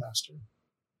another Archmaster.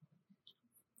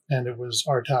 And it was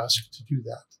our task to do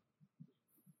that.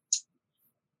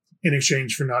 In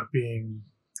exchange for not being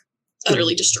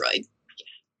utterly destroyed.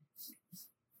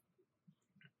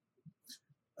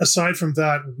 Aside from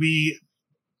that, we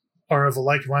are of a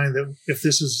like mind that if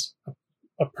this is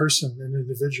a person, an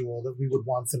individual, that we would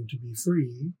want them to be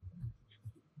free.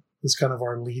 It's kind of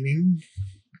our leaning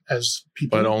as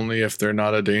people. But only if they're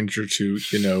not a danger to,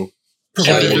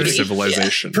 provided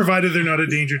civilization. Provided they're not a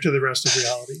danger to the rest of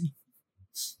reality.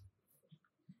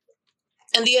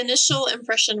 And the initial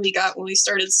impression we got when we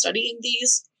started studying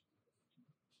these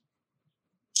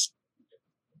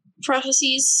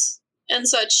prophecies and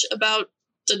such about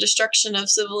the destruction of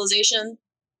civilization.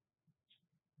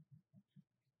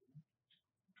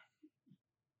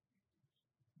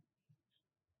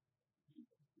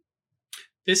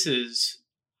 This is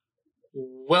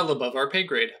well above our pay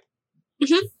grade.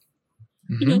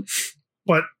 Mm-hmm. Mm-hmm.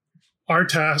 But our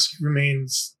task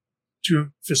remains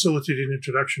to facilitate an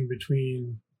introduction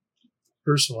between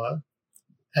Ursula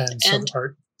and some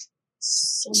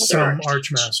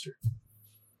Archmaster.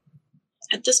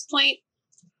 At this point,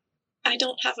 I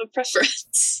don't have a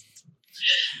preference.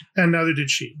 And neither did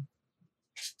she.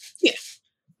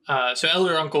 Yeah. So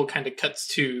Elder Uncle kind of cuts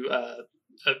to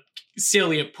a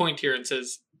salient point here and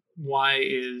says, why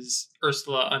is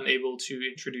Ursula unable to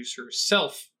introduce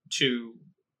herself to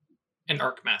an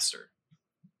Archmaster?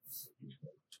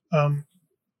 I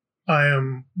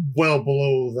am well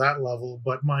below that level,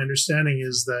 but my understanding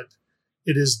is that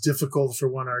it is difficult for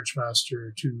one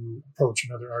Archmaster to approach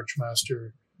another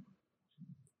Archmaster.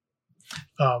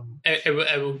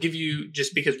 I will give you,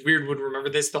 just because Weird would remember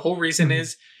this, the whole reason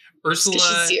is Ursula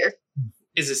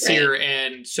is a seer, right.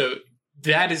 And so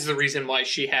that is the reason why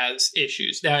she has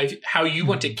issues. Now, how you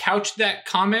want to couch that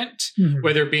comment,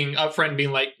 whether being upfront and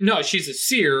being like, no, she's a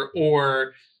seer,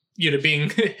 or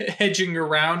being hedging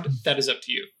around, that is up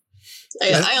to you.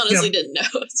 I honestly didn't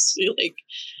know. It's like,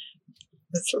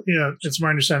 it's my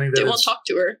understanding that they won't talk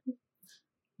to her.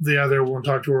 The other won't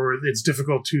talk to her. It's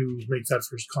difficult to make that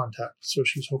first contact. So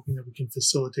she's hoping that we can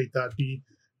facilitate that, be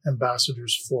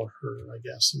ambassadors for her, I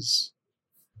guess, is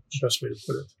the best way to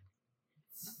put it.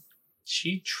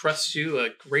 She trusts you a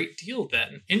great deal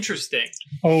then. Interesting.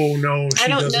 Oh, no. I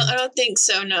don't know. I don't think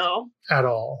so, no. At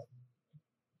all.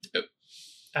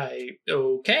 Okay.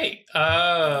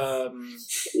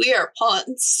 We are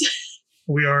pawns.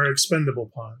 We are expendable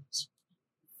pawns.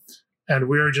 And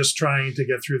we're just trying to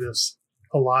get through this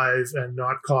alive and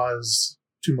not cause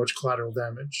too much collateral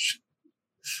damage.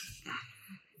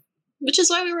 Which is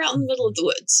why we were out in the middle of the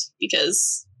woods,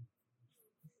 because...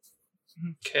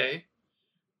 Okay.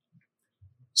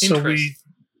 So we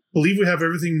believe we have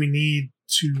everything we need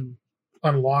to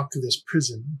unlock this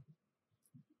prison,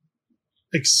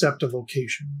 except a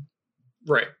location.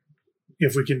 Right.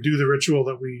 If we can do the ritual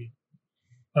that we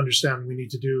understand we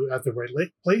need to do at the right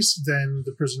place, then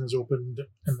the prison is opened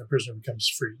and the prisoner becomes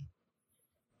free.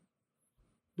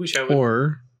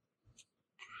 Or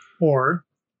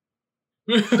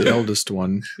the eldest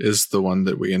one is the one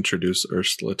that we introduce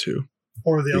Ursula to.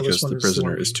 Or the eldest one because the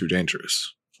prisoner is too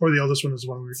dangerous. Or the eldest one is the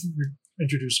one we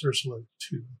introduce Ursula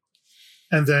to.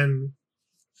 And then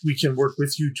we can work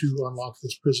with you to unlock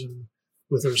this prison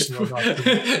with Ursula not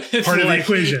part of the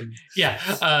equation. Yeah.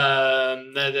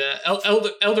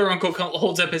 The elder uncle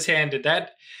holds up his hand, and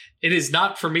that it is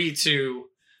not for me to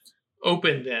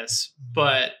open this,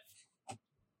 but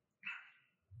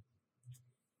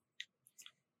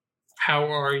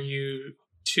how are you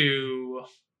to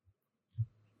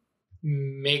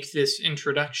make this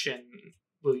introduction?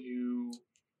 Will you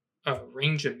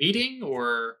arrange a meeting,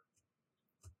 or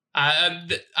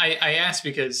I ask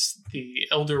because the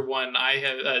elder one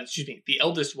the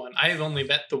eldest one I have only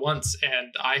met the once,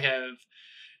 and I have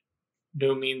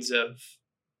no means of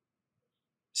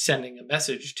sending a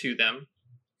message to them.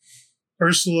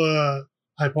 Ursula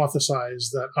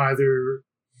hypothesized that either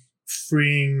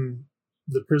freeing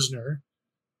the prisoner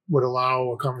would allow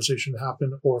a conversation to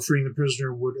happen, or freeing the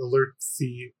prisoner would alert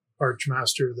the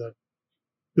Archmaster that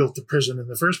built the prison in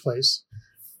the first place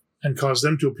and cause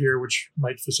them to appear, which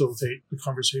might facilitate the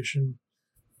conversation,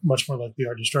 much more likely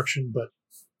our destruction, but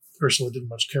Ursula didn't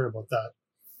much care about that.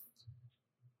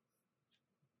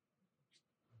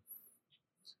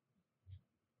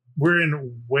 We're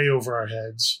in way over our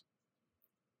heads.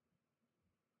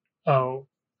 Oh,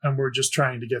 and we're just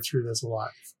trying to get through this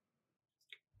alive.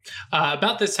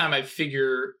 About this time, I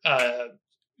figure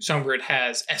Songbird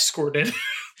has escorted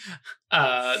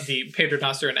the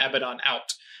Paternoster and Abaddon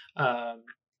out.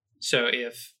 So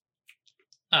if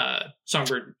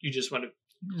Songbird, you just want to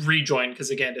rejoin, because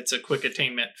again, it's a quick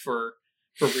attainment for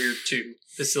Weird to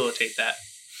facilitate that.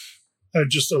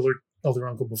 Just alert Elder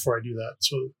Uncle before I do that,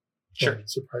 so sure. Don't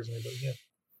surprise anybody. Yeah.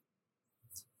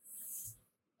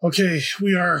 Okay,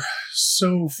 we are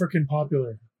so freaking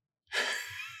popular.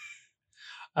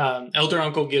 Elder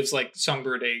Uncle gives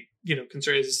Songbird a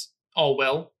concern. Is all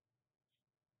well?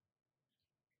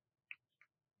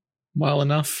 Well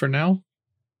enough for now.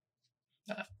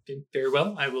 Very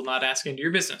well. I will not ask into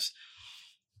your business.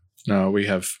 No, we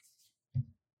have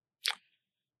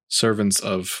servants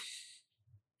of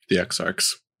the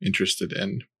Exarchs interested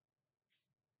in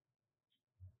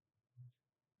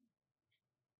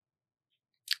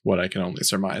what I can only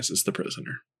surmise is the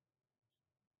prisoner.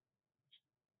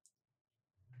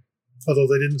 Although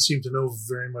they didn't seem to know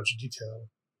very much detail,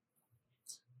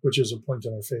 which is a point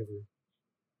in our favor.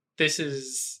 This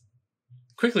is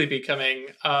quickly becoming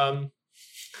a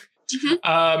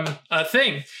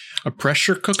thing. A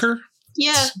pressure cooker?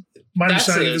 Yeah. My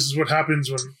understanding, this is what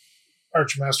happens when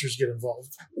Archmasters get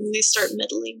involved. When they start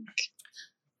meddling.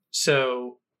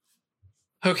 So,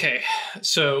 okay.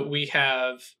 So we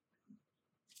have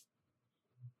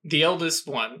the eldest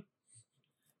one,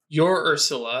 your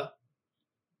Ursula,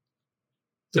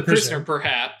 the prisoner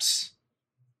perhaps,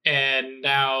 and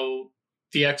now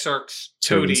the Exarch's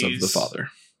toadies. Servants of the father.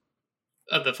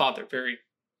 Of the father, very...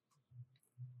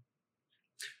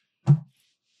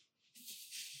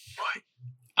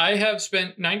 I have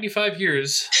spent 95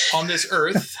 years on this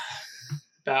earth,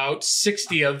 about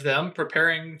 60 of them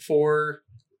preparing for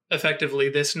effectively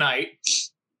this night.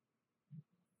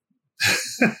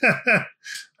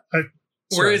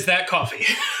 Where is that coffee?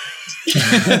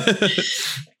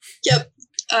 Yep.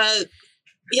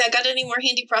 Yeah, got any more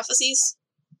handy prophecies?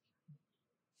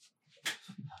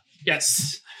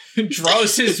 Yes.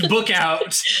 Draws his book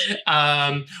out,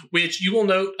 which you will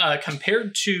note,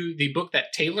 compared to the book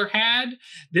that Taylor had,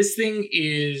 this thing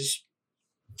is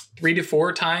 3 to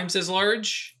 4 times as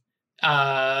large.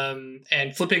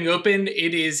 And flipping open,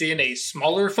 it is in a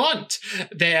smaller font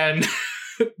than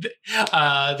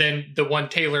the one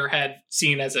Taylor had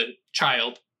seen as a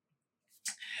child.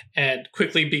 And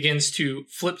quickly begins to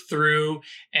flip through,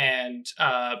 and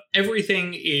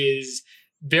everything is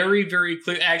very, very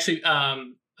clear. Actually,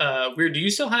 Weird, do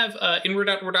you still have Inward,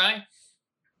 Outward Eye?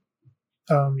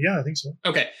 Yeah, I think so.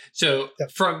 Okay, so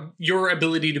Yep. From your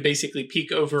ability to basically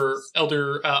peek over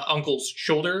Elder Uncle's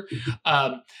shoulder,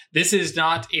 this is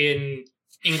not in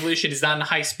English. It is not in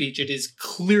high speech. It is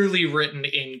clearly written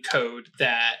in code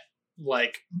that,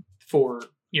 like, for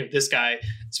this guy,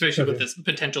 especially with this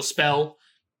potential spell,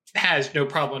 has no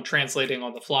problem translating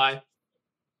on the fly.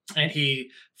 And he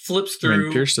flips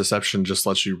through. Pierce Deception just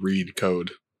lets you read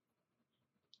code.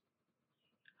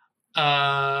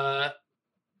 Does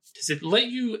it let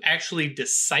you actually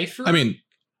decipher? I mean,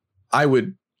 I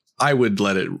would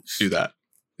let it do that,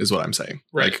 is what I'm saying.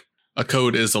 Right. Like, a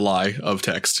code is a lie of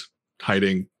text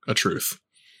hiding a truth.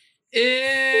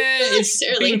 It's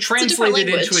being translated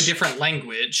into a different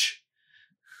language.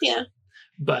 Yeah.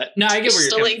 But no, I get where you're coming from.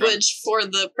 Just a language for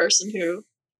the person who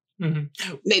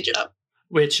made it up.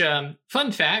 Which,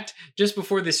 fun fact, just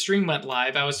before this stream went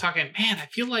live, I was talking, man, I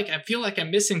feel like I'm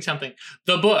missing something.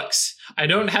 The books. I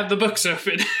don't have the books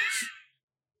open.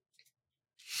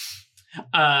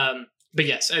 But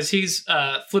yes, as he's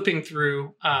flipping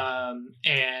through,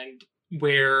 and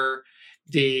where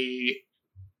the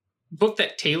book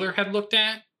that Taylor had looked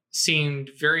at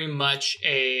seemed very much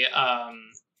a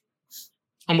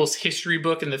almost history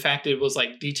book in the fact it was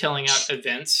like detailing out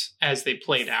events as they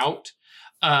played out.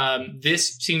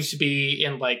 This seems to be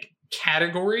in like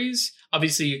categories.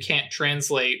 Obviously you can't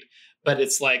translate, but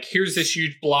it's like, here's this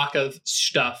huge block of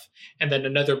stuff and then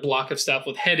another block of stuff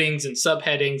with headings and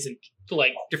subheadings and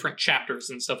like different chapters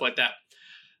and stuff like that.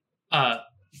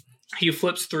 He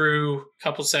flips through a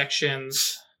couple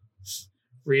sections,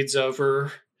 reads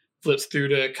over, flips through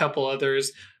to a couple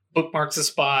others, bookmarks a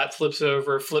spot, flips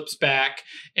over, flips back,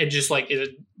 and just like is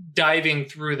diving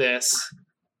through this.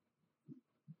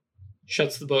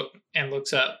 Shuts the book and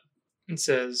looks up and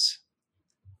says,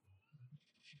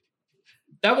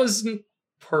 that wasn't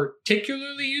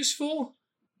particularly useful.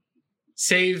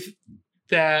 Save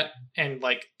that, and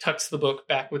like tucks the book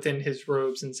back within his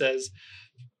robes and says,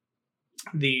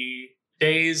 the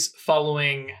days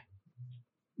following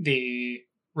the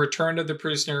return of the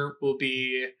prisoner will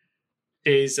be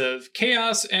days of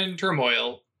chaos and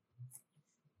turmoil.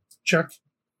 Check.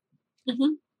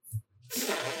 Mm-hmm.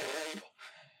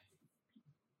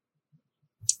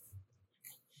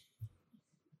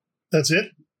 That's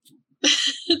it?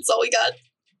 That's all we got.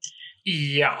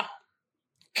 Yeah.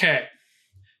 Okay.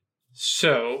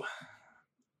 So,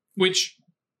 which,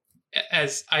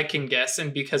 as I can guess,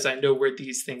 and because I know where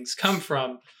these things come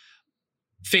from,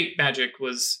 fate magic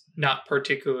was not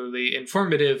particularly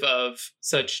informative of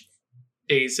such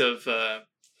days of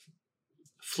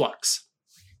flux.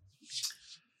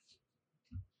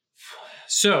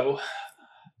 So,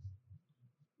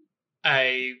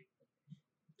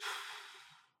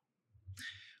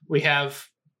 we have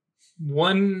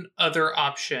one other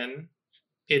option.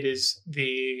 It is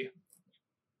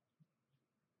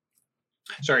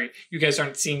sorry, you guys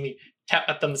aren't seeing me tap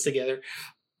my thumbs together.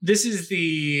 This is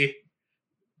the,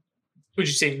 would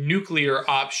you say, nuclear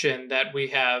option that we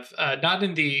have, not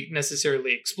in the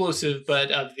necessarily explosive, but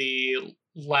of the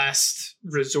last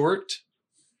resort,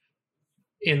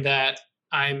 in that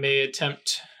I may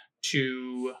attempt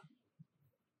to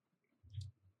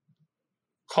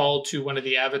call to one of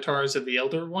the avatars of the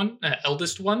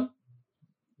eldest one,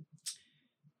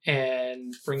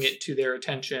 and bring it to their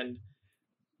attention.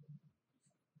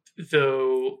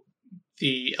 Though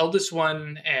the eldest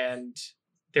one and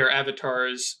their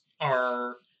avatars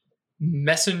are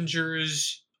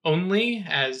messengers only,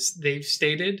 as they've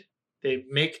stated. They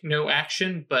make no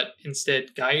action, but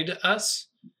instead guide us.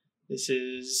 This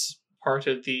is part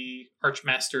of the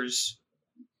Archmaster's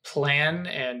plan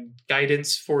and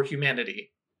guidance for humanity.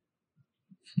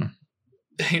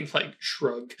 They like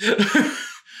shrug.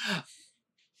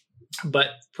 But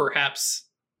perhaps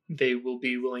they will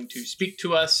be willing to speak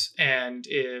to us, and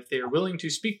if they are willing to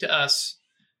speak to us,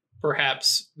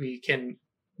 perhaps we can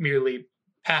merely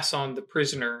pass on the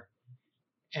prisoner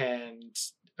and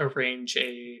arrange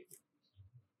a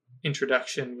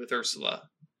introduction with Ursula.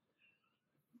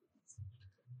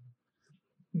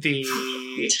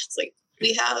 It's like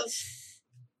we have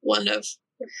one of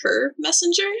her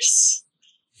messengers.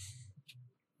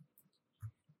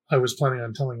 I was planning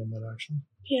on telling him that, actually.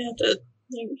 Yeah,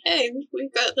 hey,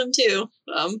 we've got them too.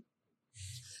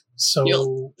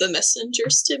 So the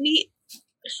messengers to meet.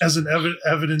 As an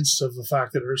evidence of the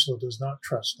fact that Ursula does not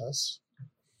trust us,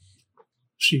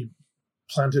 she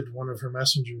planted one of her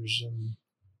messengers in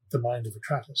the mind of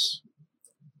Atratus,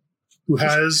 who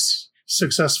has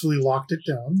successfully locked it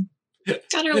down.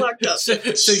 Got her locked up.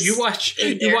 So you watch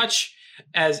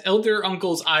as Elder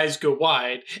Uncle's eyes go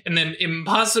wide, and then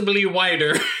impossibly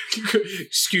wider.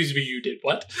 Excuse me, you did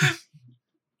what?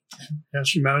 Yeah,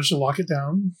 she managed to lock it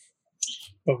down,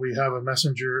 but we have a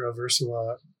messenger of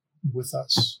Ursula with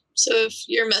us. So if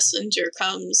your messenger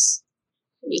comes,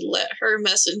 we let her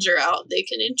messenger out. They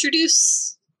can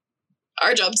introduce.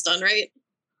 Our job's done, right?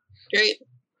 Right?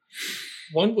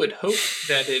 One would hope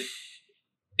that it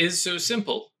is so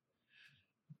simple.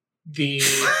 The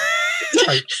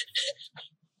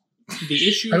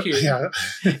issue here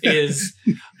is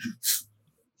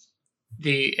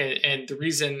and the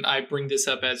reason I bring this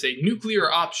up as a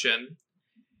nuclear option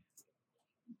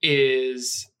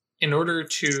is in order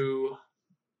to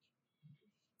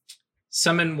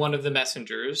summon one of the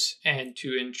messengers and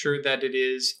to ensure that it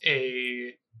is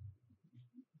a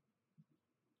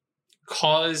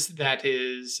cause that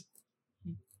is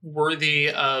worthy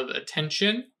of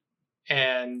attention,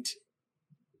 and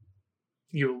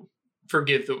you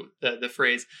forgive the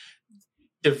phrase,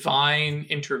 divine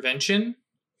intervention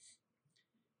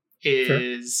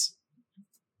is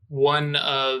one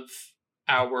of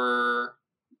our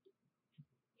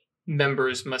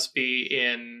members must be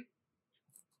in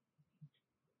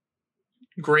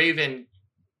grave and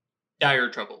dire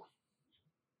trouble.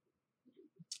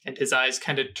 And his eyes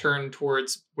kind of turned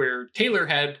towards where Taylor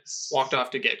had walked off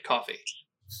to get coffee.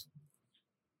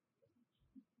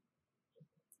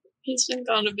 He's been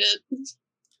gone a bit.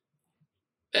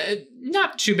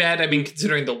 Not too bad. I mean,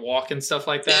 considering the walk and stuff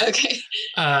like that. Okay.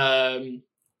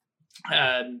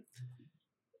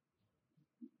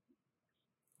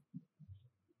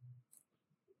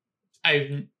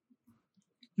 I've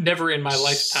never in my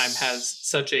lifetime has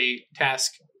such a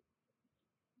task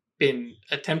been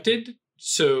attempted.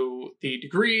 So the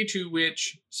degree to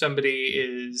which somebody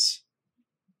is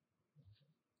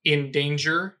in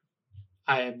danger,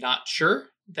 I am not sure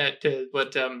that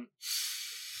what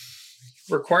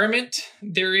requirement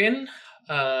they're in.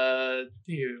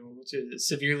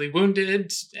 Severely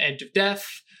wounded, edge of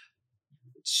death,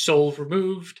 soul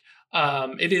removed.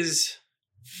 It is.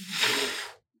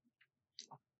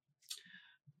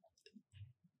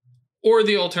 Or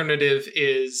the alternative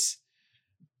is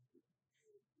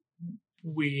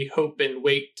we hope and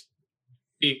wait,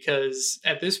 because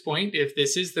at this point, if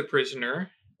this is the prisoner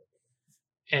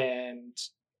and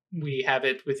we have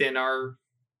it within our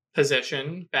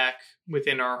possession, back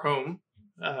within our home,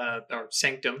 our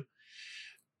sanctum,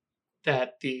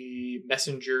 that the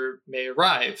messenger may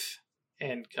arrive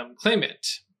and come claim it.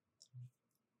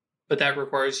 But that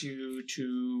requires you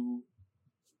to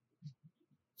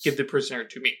give the prisoner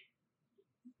to me.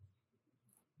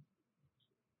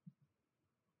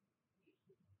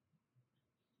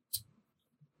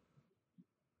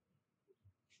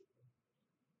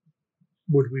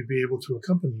 Would we be able to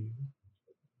accompany you?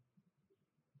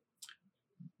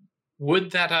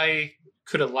 Would that I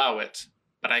could allow it,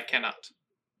 but I cannot.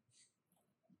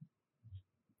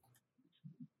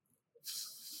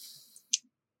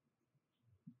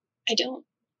 I don't.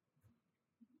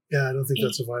 Yeah, I don't think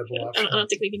that's a viable option. I don't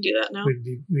think we can do that now. We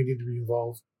need to be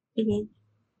involved. Mm-hmm.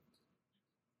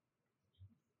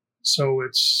 So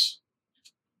it's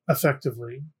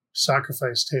effectively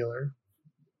sacrifice Taylor.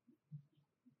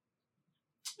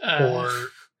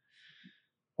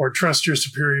 Or trust your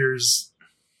superiors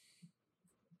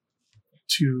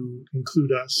to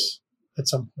include us at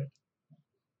some point.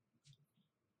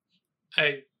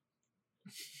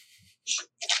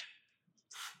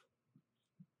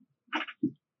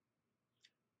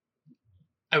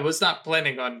 I was not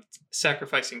planning on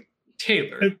sacrificing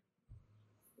Taylor.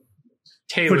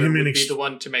 Taylor would be the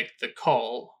one to make the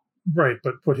call. Right,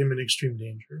 but put him in extreme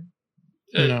danger.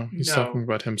 No, he's talking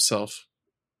about himself.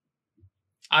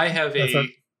 I have a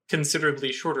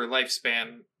considerably shorter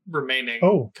lifespan remaining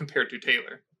compared to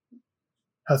Taylor.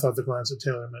 I thought the glance at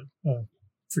Taylor meant,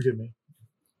 forgive me.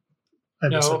 I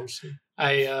No. misunderstood.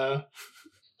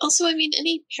 Also, I mean,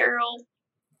 any peril,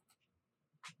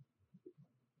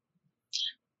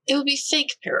 it would be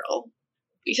fake peril.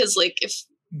 Because, like, if...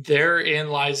 Therein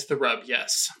lies the rub,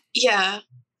 yes. Yeah.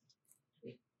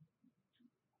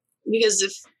 Because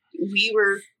if we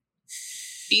were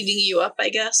beating you up, I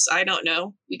guess, I don't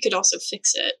know, we could also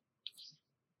fix it.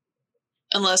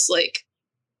 Unless, like,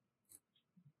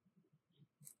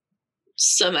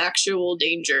 some actual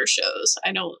danger shows.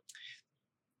 I don't...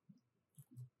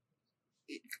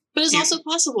 But it's also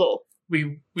possible.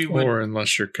 We would... Or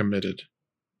unless you're committed.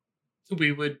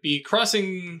 We would be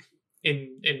crossing,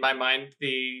 in my mind,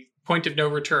 the point of no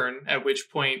return, at which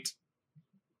point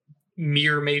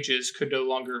mere mages could no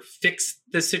longer fix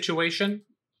the situation.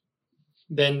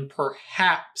 Then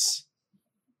perhaps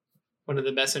one of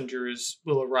the messengers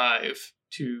will arrive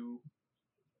to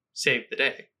save the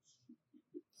day.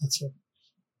 That's a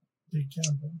big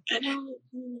gamble. I don't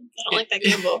like that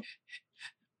gamble.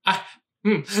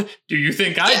 Do you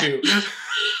think I do?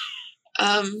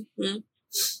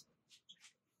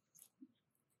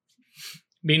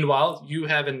 Meanwhile, you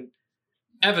have an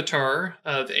avatar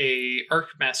of a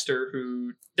Archmaster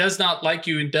who does not like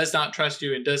you and does not trust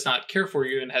you and does not care for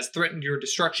you and has threatened your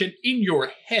destruction in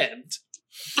your head.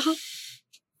 Uh-huh.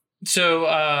 So,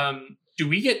 do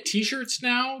we get t-shirts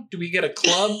now? Do we get a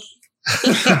club?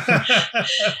 I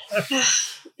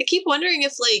keep wondering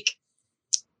if, like,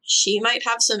 she might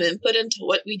have some input into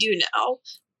what we do now,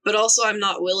 but also I'm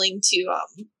not willing to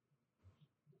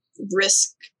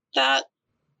risk that.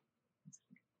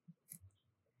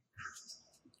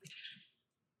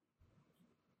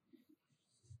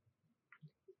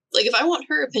 Like, if I want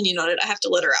her opinion on it, I have to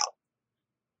let her out.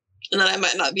 And then I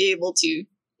might not be able to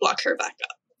block her back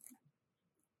up.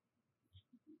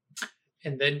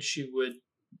 And then she would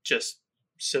just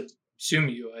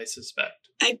subsume you, I suspect.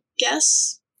 I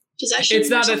guess. It's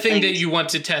not a thing that you want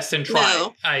to test and try.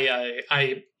 No.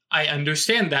 I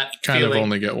understand that Kind feeling. of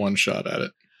only get one shot at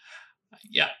it.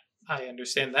 Yeah, I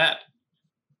understand that.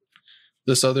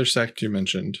 This other sect you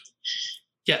mentioned.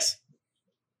 Yes.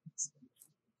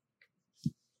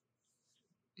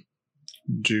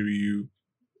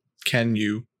 Can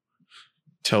you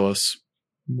tell us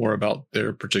more about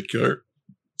their particular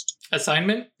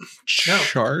Assignment? No.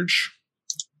 charge?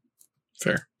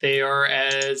 Fair. They are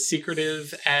as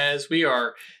secretive as we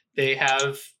are. They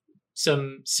have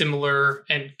some similar,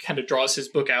 and kind of draws his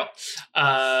book out,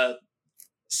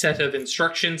 set of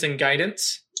instructions and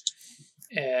guidance,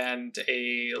 and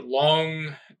a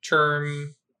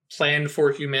long-term plan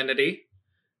for humanity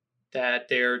that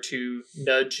they are to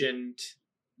nudge and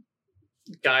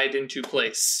guide into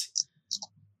place.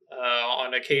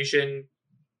 On occasion,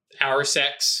 our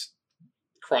sects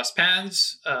cross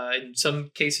paths. In some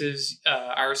cases,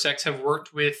 our sects have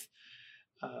worked with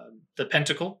the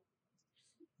Pentacle,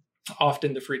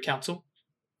 often the Free Council.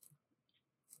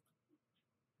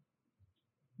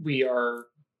 We are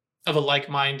of a like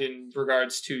mind in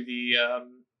regards to the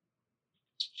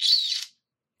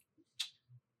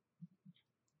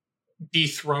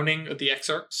dethroning of the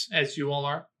Exarchs, as you all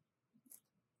are.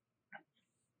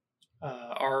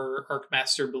 Our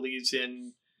Archmaster believes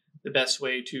in the best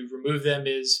way to remove them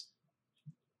is,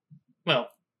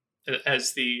 well,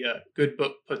 as the good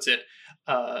book puts it,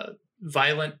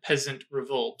 violent peasant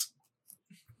revolt.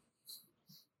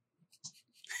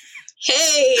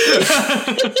 Hey!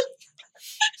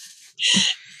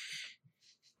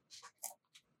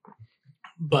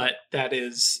 But that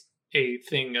is a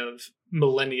thing of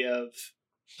millennia of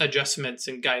adjustments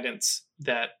and guidance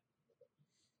that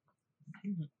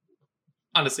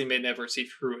honestly may never see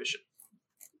fruition.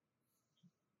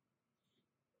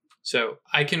 So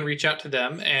I can reach out to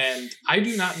them, and I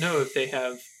do not know if they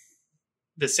have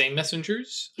the same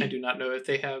messengers. I do not know if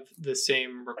they have the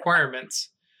same requirements.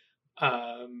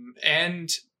 And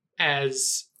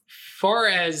as far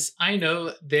as I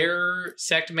know, their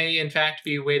sect may in fact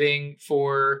be waiting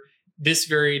for this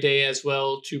very day as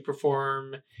well to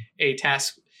perform a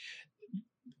task.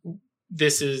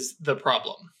 This is the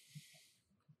problem.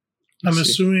 I'm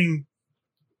assuming,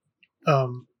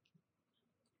 Craig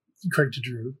to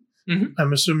Drew,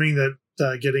 I'm assuming that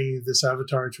getting this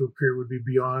avatar to appear would be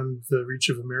beyond the reach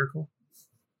of a miracle.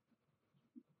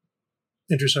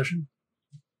 Intercession?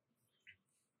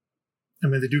 I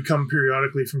mean, they do come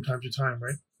periodically from time to time,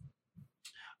 right?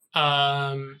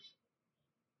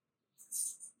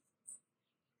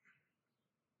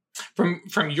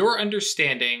 From your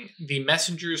understanding, the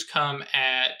messengers come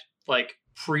at like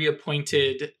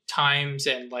pre-appointed times,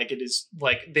 and like it is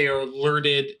like they are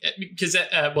alerted because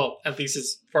well, at least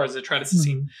as far as the Tratus is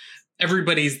seen,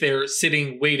 everybody's there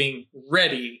sitting, waiting,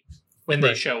 ready when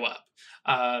they show up.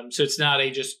 So it's not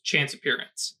a just chance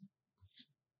appearance.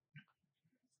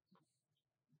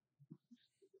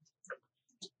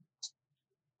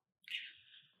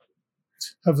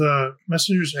 Have the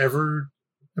messengers ever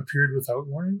appeared without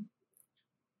warning?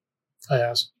 I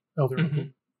asked Elder Uncle.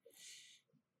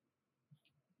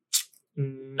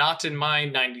 Not in my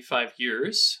 95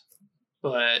 years,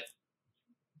 but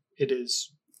it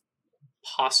is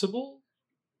possible.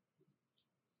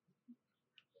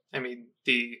 I mean,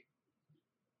 the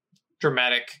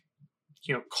dramatic,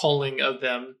 calling of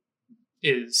them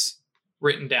is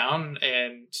written down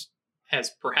and has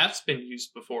perhaps been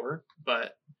used before,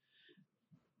 but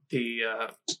the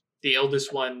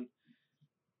eldest one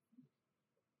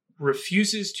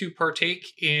refuses to partake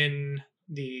in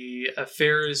the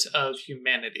affairs of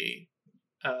humanity.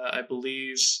 I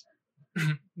believe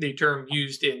the term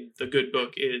used in the good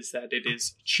book is that it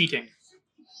is cheating.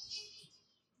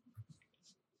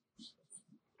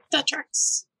 That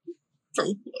tracks from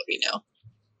what we know.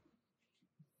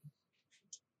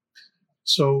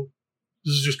 So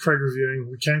this is just Craig reviewing.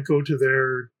 We can't go to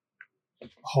their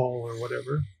hall or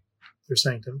whatever, their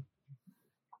sanctum.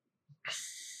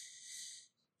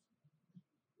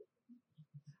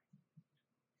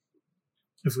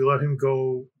 If we let him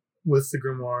go with the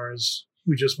grimoires,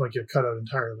 we just might get cut out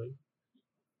entirely,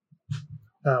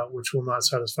 which will not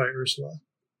satisfy Ursula.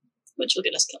 Which will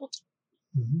get us killed.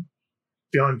 Mm-hmm.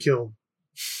 Beyond killed.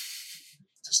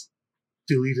 Just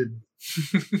deleted.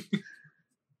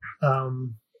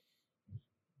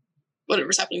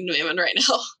 Whatever's happening to Mammon right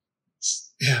now.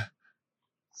 Yeah.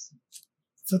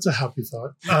 That's a happy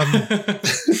thought.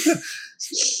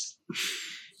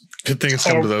 Good things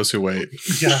come to those who wait.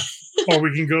 Yeah. Or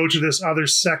we can go to this other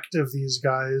sect of these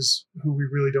guys who we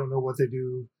really don't know what they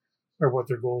do or what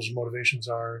their goals and motivations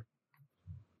are.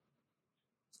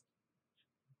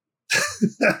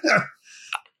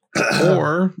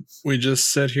 Or we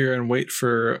just sit here and wait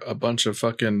for a bunch of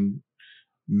fucking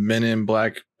men in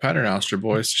black Paternoster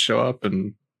boys to show up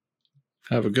and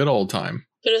have a good old time.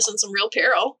 Put us in some real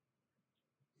peril.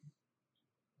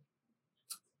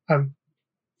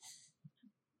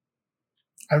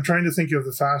 I'm trying to think of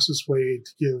the fastest way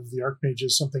to give the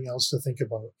Archmages something else to think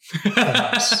about.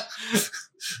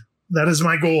 That is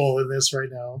my goal in this right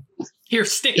now. Here,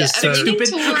 stick yeah, stupid.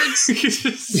 Towards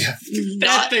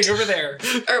that thing over there.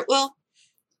 Or, well,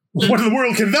 what in the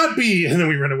world can that be? And then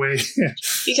we run away.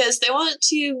 Because they want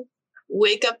to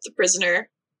wake up the prisoner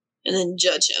and then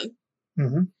judge him.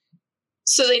 Mm-hmm.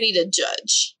 So they need a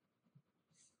judge.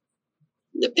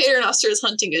 The Paternoster is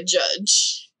hunting a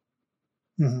judge.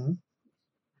 Mm-hmm.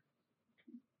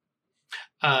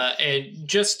 And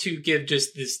just to give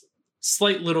just this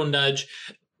slight little nudge,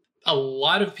 a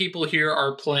lot of people here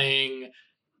are playing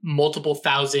multiple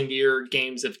 1,000-year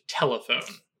games of telephone.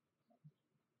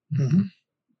 Mm-hmm.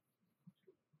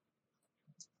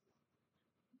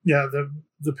 Yeah,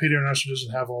 the Paternoster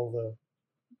doesn't have all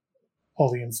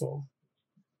the info.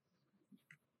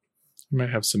 You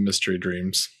might have some mystery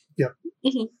dreams. Yep.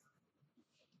 Mm-hmm.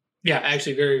 Yeah,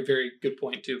 actually, very, very good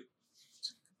point, too.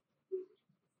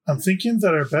 I'm thinking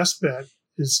that our best bet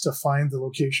is to find the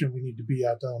location we need to be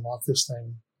at to unlock this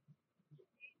thing.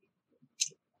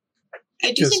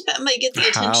 I do think that might get the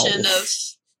attention of...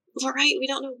 All right, we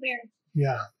don't know where.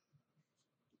 Yeah.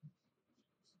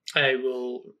 I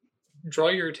will draw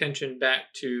your attention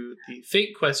back to the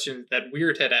fate question that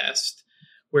Weird had asked,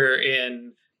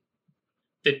 wherein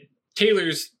the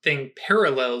Taylor's thing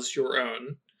parallels your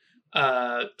own.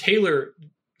 Taylor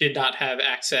did not have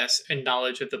access and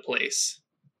knowledge of the place.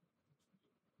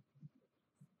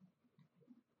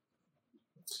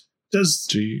 Does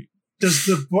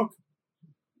the book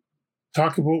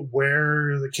talk about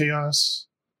where the chaos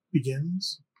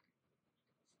begins?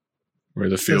 Where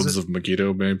the fields of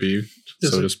Megiddo may be,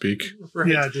 so to speak.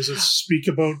 Right. Yeah, does it speak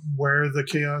about where the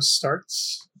chaos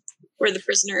starts? Where the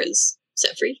prisoner is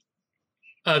set free?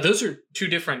 Those are two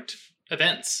different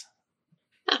events.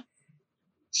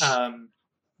 Huh.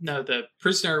 No, the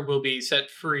prisoner will be set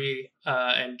free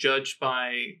and judged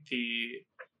by the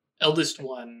eldest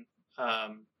one.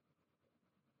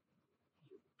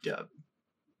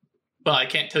 Well, I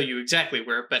can't tell you exactly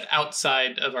where, but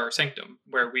outside of our sanctum,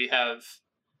 where we have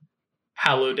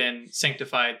hallowed and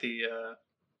sanctified the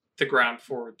ground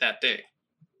for that day.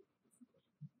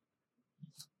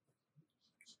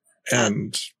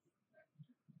 And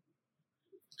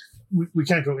we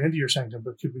can't go into your sanctum,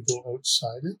 but could we go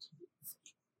outside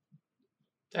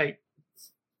it?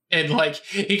 And like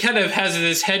he kind of has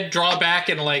his head draw back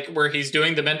and like where he's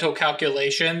doing the mental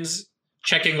calculations,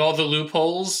 checking all the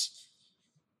loopholes.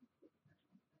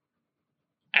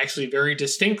 Actually, very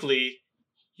distinctly,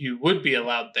 you would be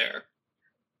allowed there.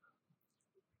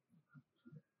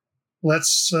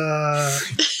 let's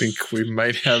think we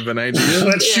might have an idea.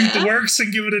 let's shoot the works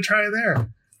and give it a try there.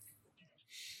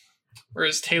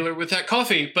 Where's Taylor with that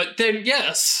coffee? But then,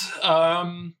 yes,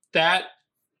 that.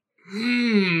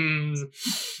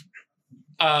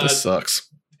 This sucks.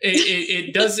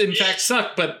 It does, in fact,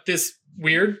 suck, but this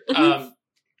weird.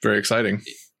 Very exciting.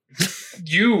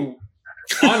 You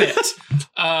on it.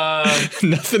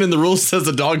 Nothing in the rules says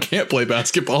a dog can't play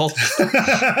basketball.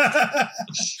 I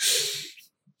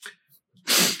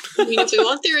mean, if we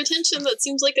want their attention, that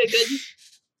seems like a good.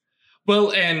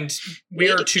 Well, and we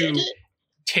way are to get to it.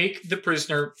 take the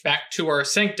prisoner back to our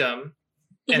sanctum,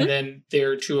 and then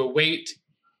they're to await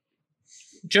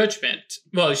judgment.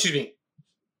 Well, excuse me.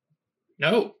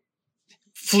 No.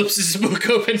 Flips his book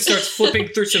open, starts flipping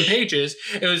through some pages.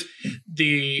 It was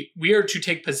we are to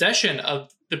take possession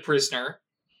of the prisoner.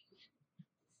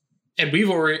 And we've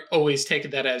always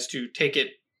taken that as to take it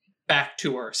back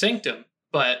to our sanctum.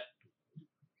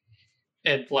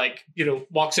 And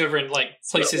walks over and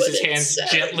places his hands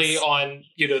gently on,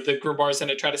 the Grimoires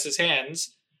and Atreides'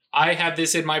 hands. I have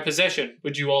this in my possession.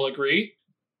 Would you all agree?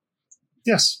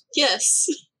 Yes. Yes.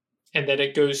 And then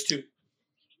it goes to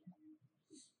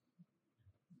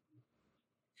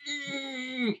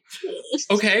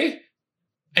okay.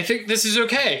 I think this is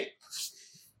okay.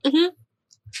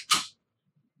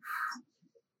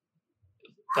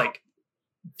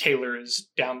 Taylor is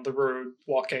down the road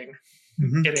walking,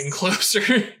 getting closer.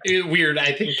 Weird,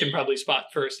 I think, can probably spot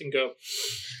first and go.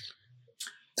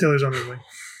 Taylor's on her way.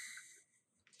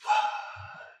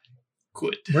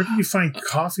 Good. Where do you find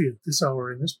coffee at this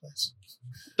hour in this place?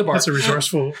 The bar. That's a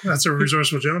resourceful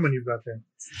gentleman you've got there.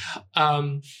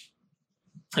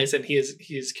 I said he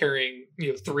is carrying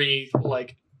 3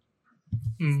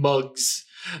 mugs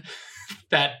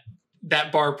that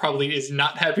bar probably is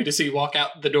not happy to see walk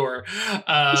out the door.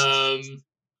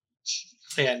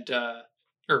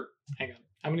 Hang on,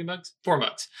 how many mugs? 4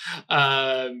 mugs.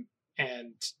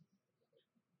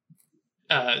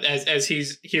 As he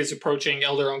is approaching,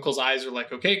 Elder Uncle's eyes are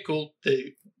like, okay, cool.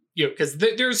 Because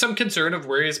there's some concern of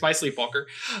where is my sleepwalker,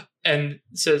 and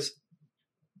says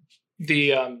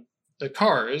the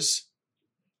cars.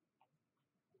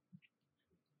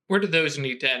 Where do those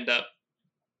need to end up?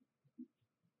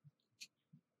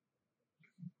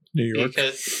 New York.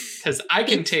 Because I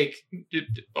can take.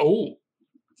 Oh.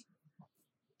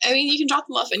 I mean, you can drop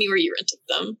them off anywhere you rented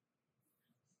them.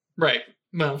 Right.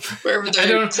 Well, wherever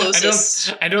they're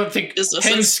closest. I don't think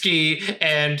businesses. Penske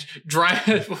and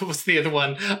drive. What was the other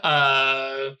one?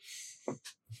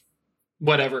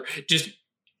 Whatever. Just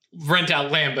rent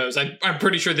out Lambos. I'm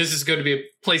pretty sure this is going to be a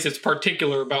place that's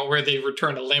particular about where they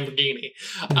return a Lamborghini.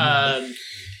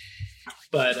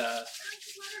 But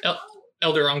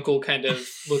Elder Uncle kind of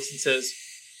looks and says,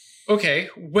 "Okay,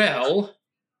 well,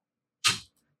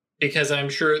 because I'm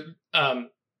sure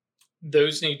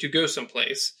those need to go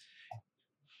someplace.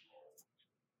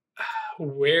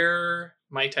 Where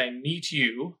might I meet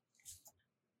you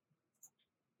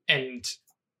and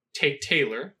take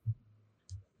Taylor?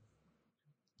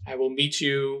 I will meet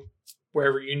you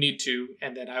wherever you need to,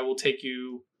 and then I will take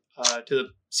you to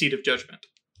the seat of judgment."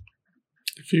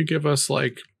 If you give us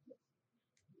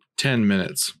 10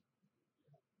 minutes,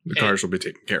 the cars will be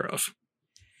taken care of.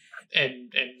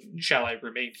 And shall I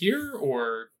remain here,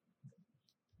 or?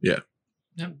 Yeah.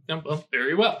 No, well,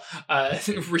 very well.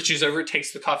 Reaches over,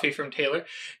 takes the coffee from Taylor.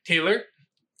 Taylor,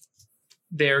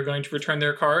 they're going to return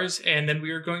their cars, and then we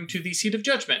are going to the seat of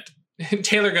judgment. And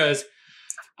Taylor goes,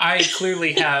 I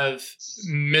clearly have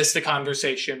missed the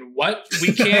conversation. What?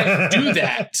 We can't do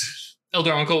that.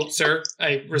 Elder Uncle, sir,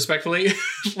 I respectfully,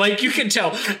 you can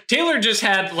tell, Taylor just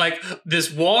had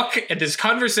this walk and this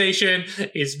conversation.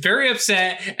 He's very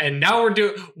upset, and now we're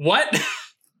doing what?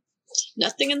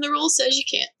 Nothing in the rules says you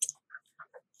can't.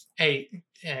 Hey,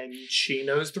 and she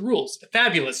knows the rules.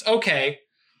 Fabulous. Okay.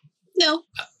 No,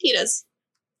 he does.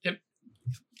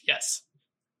 Yes.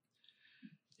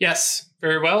 Yes,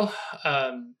 very well.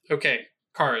 Okay,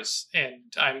 cars,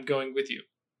 and I'm going with you.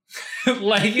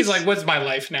 He's like, what's my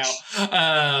life now?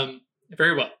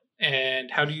 Very well. And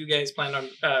how do you guys plan on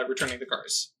returning the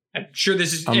cars? I'm sure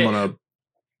this is. I'm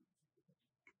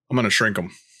gonna shrink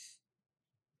them.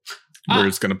 We're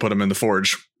just gonna put them in the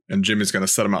forge, and Jimmy's gonna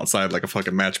set them outside like a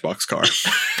fucking Matchbox car.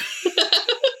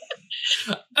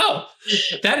 Oh,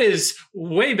 that is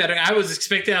way better. I was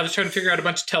trying to figure out a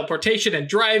bunch of teleportation and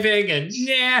driving, and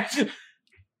yeah.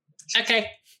 Okay.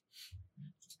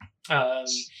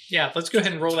 Yeah, let's go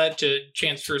ahead and roll that to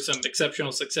chance for some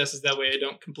exceptional successes. That way I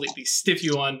don't completely stiff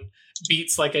you on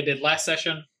beats like I did last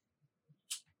session.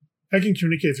 I can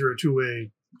communicate through a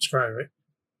 2-way scry, right?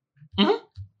 Mm-hmm.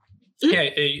 Yeah,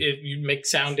 if you make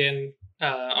sound and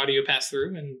audio pass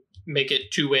through and make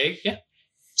it two-way, yeah.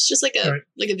 It's just like a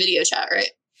video chat, right?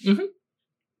 Mm-hmm.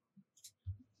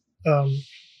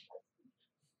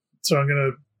 So I'm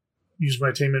gonna use my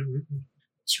attainment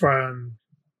scry on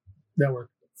network.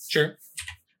 Sure.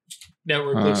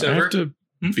 Network looks over. I have to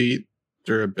beat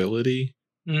durability.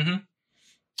 Mm-hmm.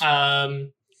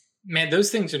 Man, those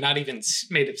things are not even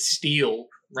made of steel,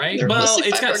 right? They're Well, mostly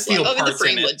it's got fiberglass. steel The parts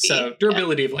frame in would it, be, so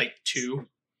durability of like 2.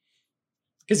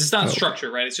 Because it's not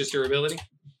structure, right? It's just durability.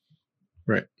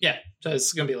 Right. Yeah, so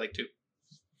it's going to be like 2.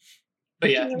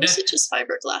 But yeah. Or was it just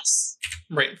fiberglass?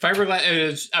 Right.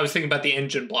 Fiberglass, I was thinking about the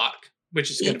engine block, which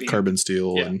is going to be carbon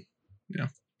steel. Yeah. And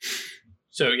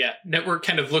So yeah, Network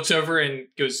kind of looks over and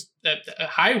goes,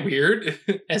 "Hi, Weird,"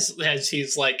 as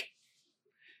he's like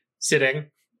sitting.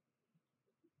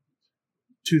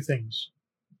 2 things.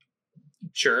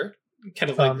 Sure.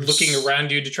 Kind of like looking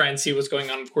around you to try and see what's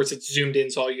going on. Of course, it's zoomed in,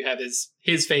 so all you have is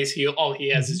his face. All he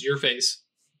has is your face.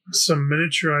 Some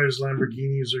miniaturized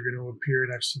Lamborghinis are going to appear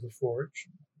next to the forge.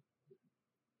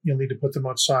 You'll need to put them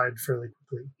outside fairly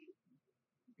quickly.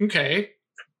 Okay.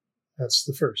 That's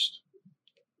the first.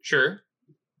 Sure.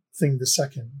 Thing the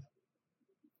second.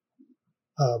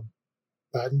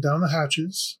 Batten down the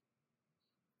hatches.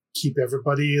 Keep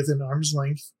everybody within arm's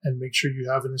length and make sure you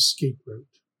have an escape route.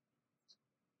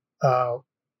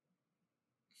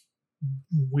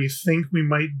 We think we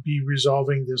might be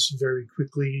resolving this very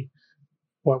quickly,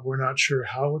 but we're not sure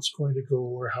how it's going to go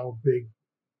or how big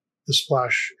the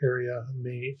splash area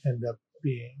may end up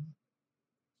being.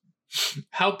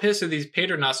 How pissed are these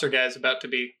Paternoster guys about to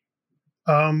be?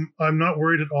 I'm not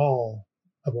worried at all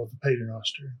about the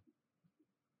Paternoster.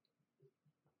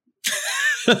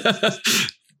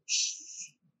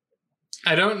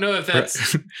 I don't know if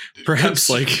that's perhaps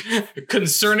like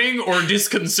concerning or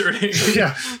disconcerting.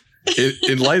 Yeah.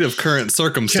 In light of current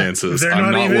circumstances, Yeah,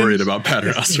 I'm not even worried about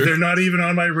Paternoster. They're not even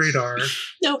on my radar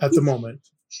at the moment.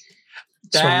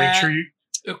 So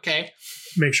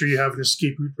make sure you have an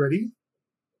escape route ready.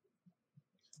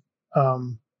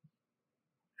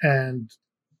 And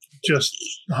just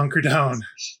hunker down.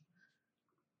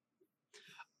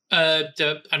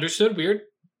 Understood. Weird.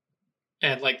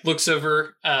 And like looks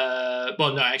over.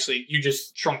 Well, no, actually, you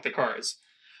just shrunk the cars.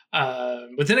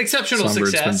 With an exceptional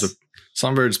success.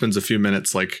 Songbird spends a few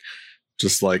minutes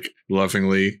just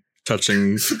lovingly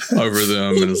touching over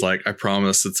them and is like, I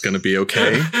promise it's going to be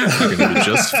okay. You're going to be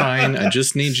just fine. I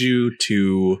just need you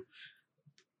to...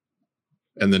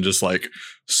 And then just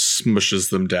smushes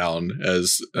them down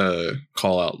as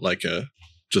call out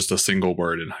just a single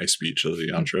word in high speech of the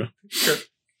yantra. Sure.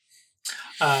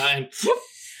 And whoop,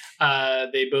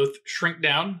 they both shrink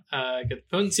down. Get the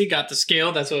potency, got the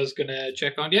scale. That's what I was going to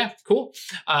check on. Yeah, cool.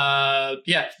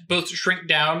 Yeah, both shrink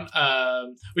down,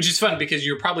 which is fun because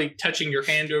you're probably touching your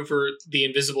hand over the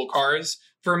invisible cars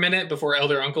for a minute before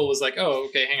Elder Uncle was like, oh,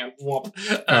 okay, hang on. Whoop.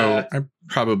 I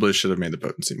probably should have made the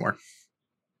potency more.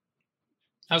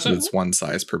 How so? It's 1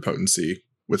 size per potency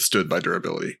withstood by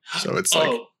durability. So it's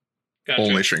gotcha.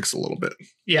 Only shrinks a little bit.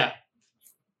 Yeah.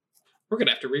 We're going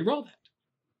to have to re-roll that.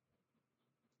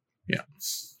 Yeah.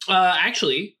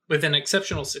 Actually, with an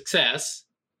exceptional success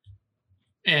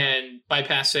and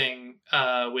bypassing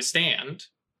withstand,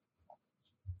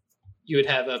 you would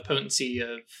have a potency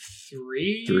of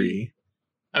 3. 3.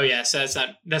 Oh yeah, so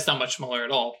that's not much smaller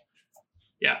at all.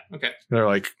 Yeah, okay. They're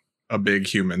like a big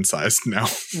human sized now.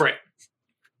 Right.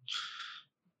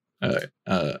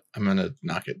 I'm gonna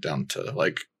knock it down to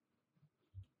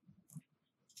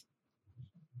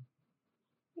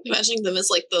Imagining them as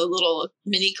the little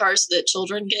mini cars that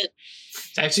children get.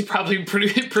 It's actually probably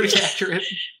pretty accurate.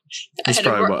 It's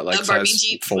probably a size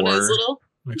Jeep 4, when I was little.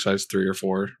 Size 3 or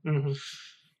 4. Mm-hmm.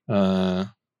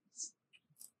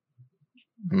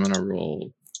 I'm gonna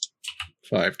roll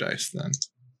 5 dice then.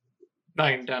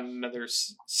 Knocking down another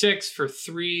 6 for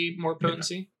 3 more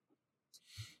potency.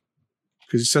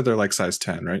 Because you said they're size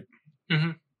 10, right? Mm-hmm.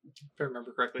 If I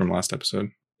remember correctly. From last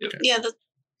episode. Yep. Okay. Yeah,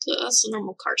 that's the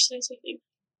normal car size, I think.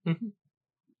 Mm-hmm.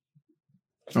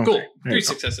 Okay. Cool. 3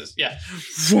 successes. Yeah.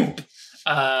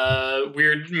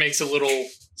 Weird makes a little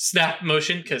snap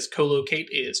motion because co-locate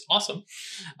is awesome.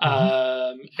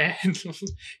 And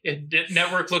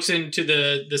Network looks into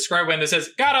the scribe window and says,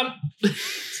 got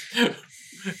him!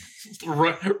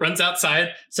 Runs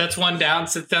outside, sets one down,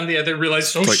 sits down the other,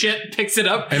 realizes, oh shit, picks it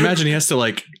up. I imagine he has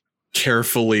to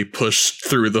carefully push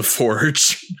through the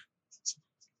forge.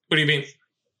 What do you mean?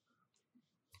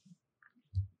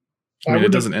 I mean,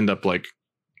 it doesn't end up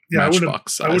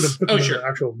Matchbox size. I would have put them in sure. the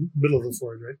actual middle of the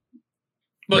forge, right?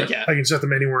 Well, right. yeah. I can set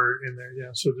them anywhere in there, yeah.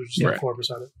 So there's just right. floor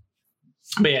beside it.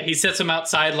 But yeah, he sets them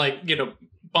outside, like, you know,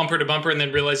 bumper to bumper, and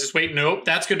then realizes, wait, nope,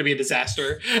 that's going to be a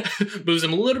disaster. Moves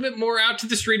them a little bit more out to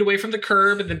the street, away from the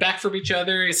curb, and then back from each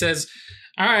other. He says,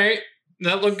 all right,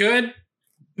 that look good?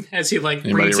 As he, like,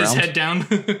 brings his head down.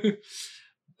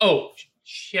 Oh,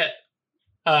 shit.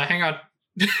 Hang on.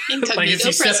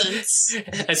 Incognito presence.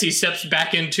 As he steps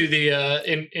back into the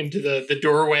into the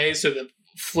doorway, so the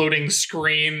floating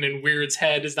screen and Weird's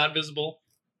head is not visible.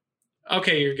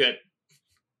 Okay, you're good.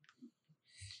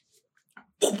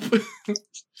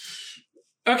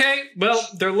 Okay, well,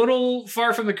 they're a little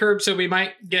far from the curb, so we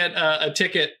might get a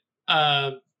ticket.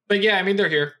 But yeah, I mean, they're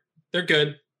here. They're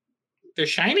good. They're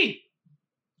shiny.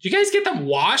 Did you guys get them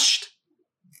washed?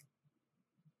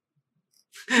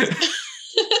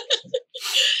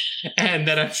 And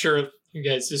then I'm sure you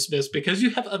guys dismiss because you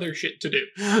have other shit to do.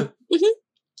 Mm-hmm.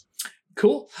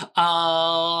 Cool.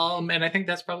 And I think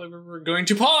that's probably where we're going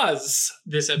to pause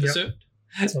this episode.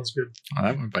 Yep. Sounds good. Oh,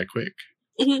 that went by quick.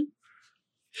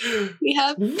 Mm-hmm. We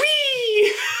have...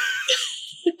 Whee!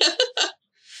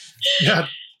 Yeah,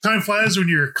 time flies when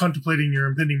you're contemplating your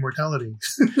impending mortality.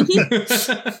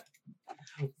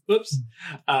 Whoops.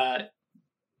 But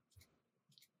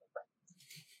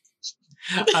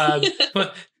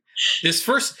this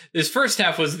first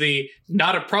half was the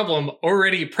not a problem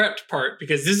already prepped part,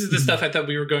 because this is the stuff I thought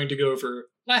we were going to go over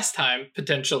last time,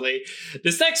 potentially.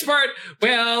 This next part,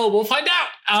 well, we'll find out.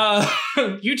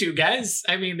 YouTube guys,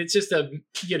 I mean, it's just a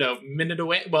minute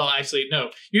away. Well, actually,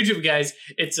 no. YouTube guys,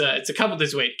 it's a couple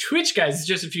days away. Twitch guys is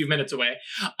just a few minutes away.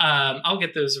 I'll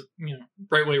get those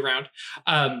right way around.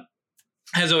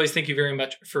 As always, thank you very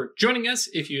much for joining us.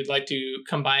 If you'd like to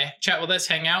come by, chat with us,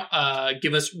 hang out,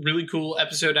 give us really cool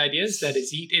episode ideas, that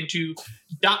is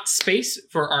yeetinto.space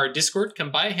for our Discord.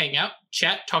 Come by, hang out,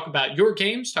 chat, talk about your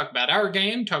games, talk about our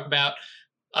game, talk about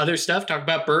other stuff, talk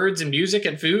about birds and music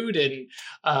and food. And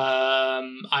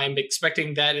I'm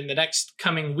expecting that in the next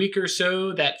coming week or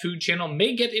so, that food channel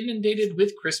may get inundated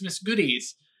with Christmas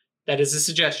goodies. That is a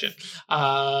suggestion.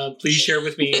 Please share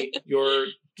with me your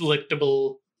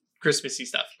delectable Christmassy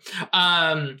stuff.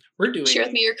 We're doing... Share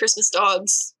with me your Christmas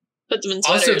dogs. Put them in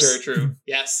sweaters. Also very true.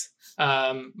 Yes.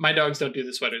 My dogs don't do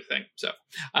the sweater thing. So,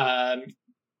 yeah,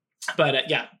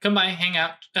 come by, hang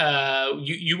out.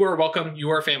 You are welcome.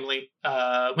 You are family.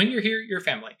 When you're here, you're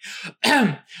family.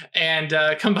 And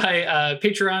come by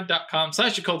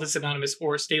patreon.com/occultistanonymous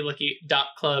or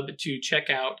staylucky.club to check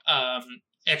out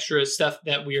extra stuff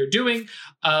that we are doing,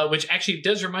 which actually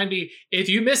does remind me, if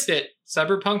you missed it,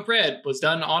 Cyberpunk Red was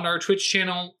done on our Twitch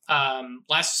channel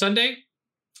last Sunday.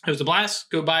 It was a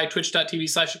blast. Go by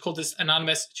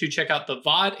twitch.tv/occultistanonymous to check out the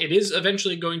VOD. It is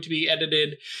eventually going to be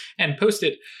edited and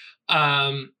posted.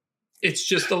 It's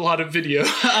just a lot of video.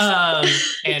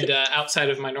 And outside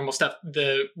of my normal stuff,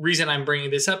 the reason I'm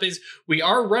bringing this up is we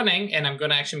are running, and I'm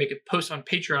going to actually make a post on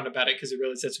Patreon about it because I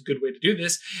realize that's a good way to do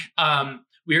this.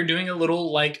 We are doing a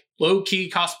little like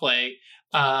low-key cosplay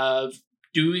of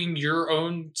doing your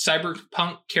own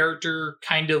cyberpunk character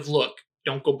kind of look.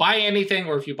 Don't go buy anything,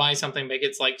 or if you buy something, make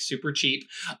it like super cheap.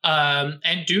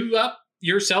 And do up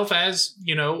yourself as,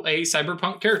 a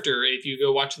cyberpunk character. If you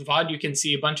go watch the VOD, you can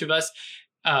see a bunch of us.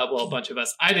 A bunch of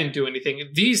us. I didn't do anything.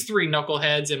 These three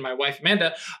knuckleheads and my wife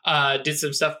Amanda did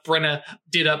some stuff. Brenna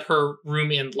did up her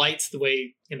room in lights the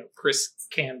way, Chris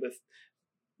can with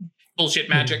bullshit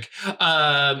magic.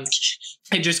 And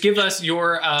just give us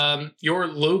your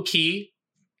low-key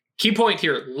point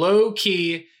here,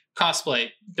 low-key cosplay.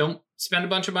 Don't spend a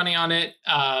bunch of money on it.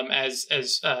 As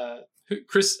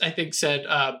Chris, I think, said,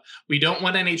 we don't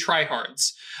want any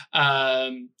tryhards.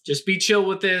 Just be chill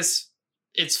with this.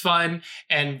 It's fun.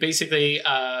 And basically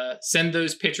send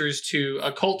those pictures to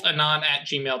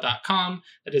occultanon@gmail.com.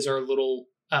 That is our little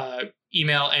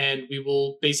email, and we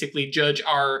will basically judge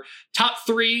our top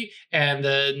 3 and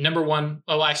the number 1.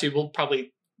 Well, actually, we'll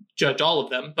probably judge all of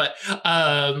them, but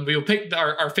we will pick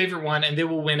our favorite one, and they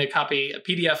will win a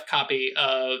PDF copy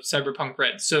of Cyberpunk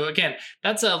Red. So again,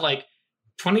 that's a like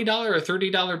 $20 or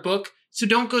 $30 book. So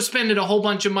don't go spending a whole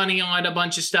bunch of money on a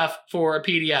bunch of stuff for a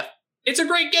PDF. It's a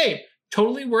great game.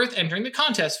 Totally worth entering the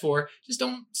contest for. Just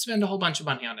don't spend a whole bunch of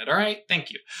money on it. All right. Thank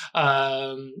you.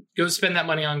 Go spend that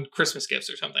money on Christmas gifts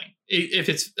or something. If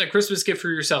it's a Christmas gift for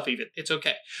yourself, even, it's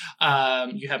okay.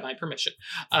 You have my permission.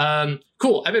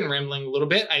 Cool. I've been rambling a little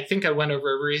bit. I think I went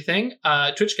over everything.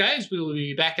 Twitch guys, we will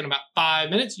be back in about 5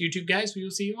 minutes. YouTube guys, we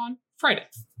will see you on Friday.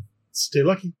 Stay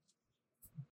lucky.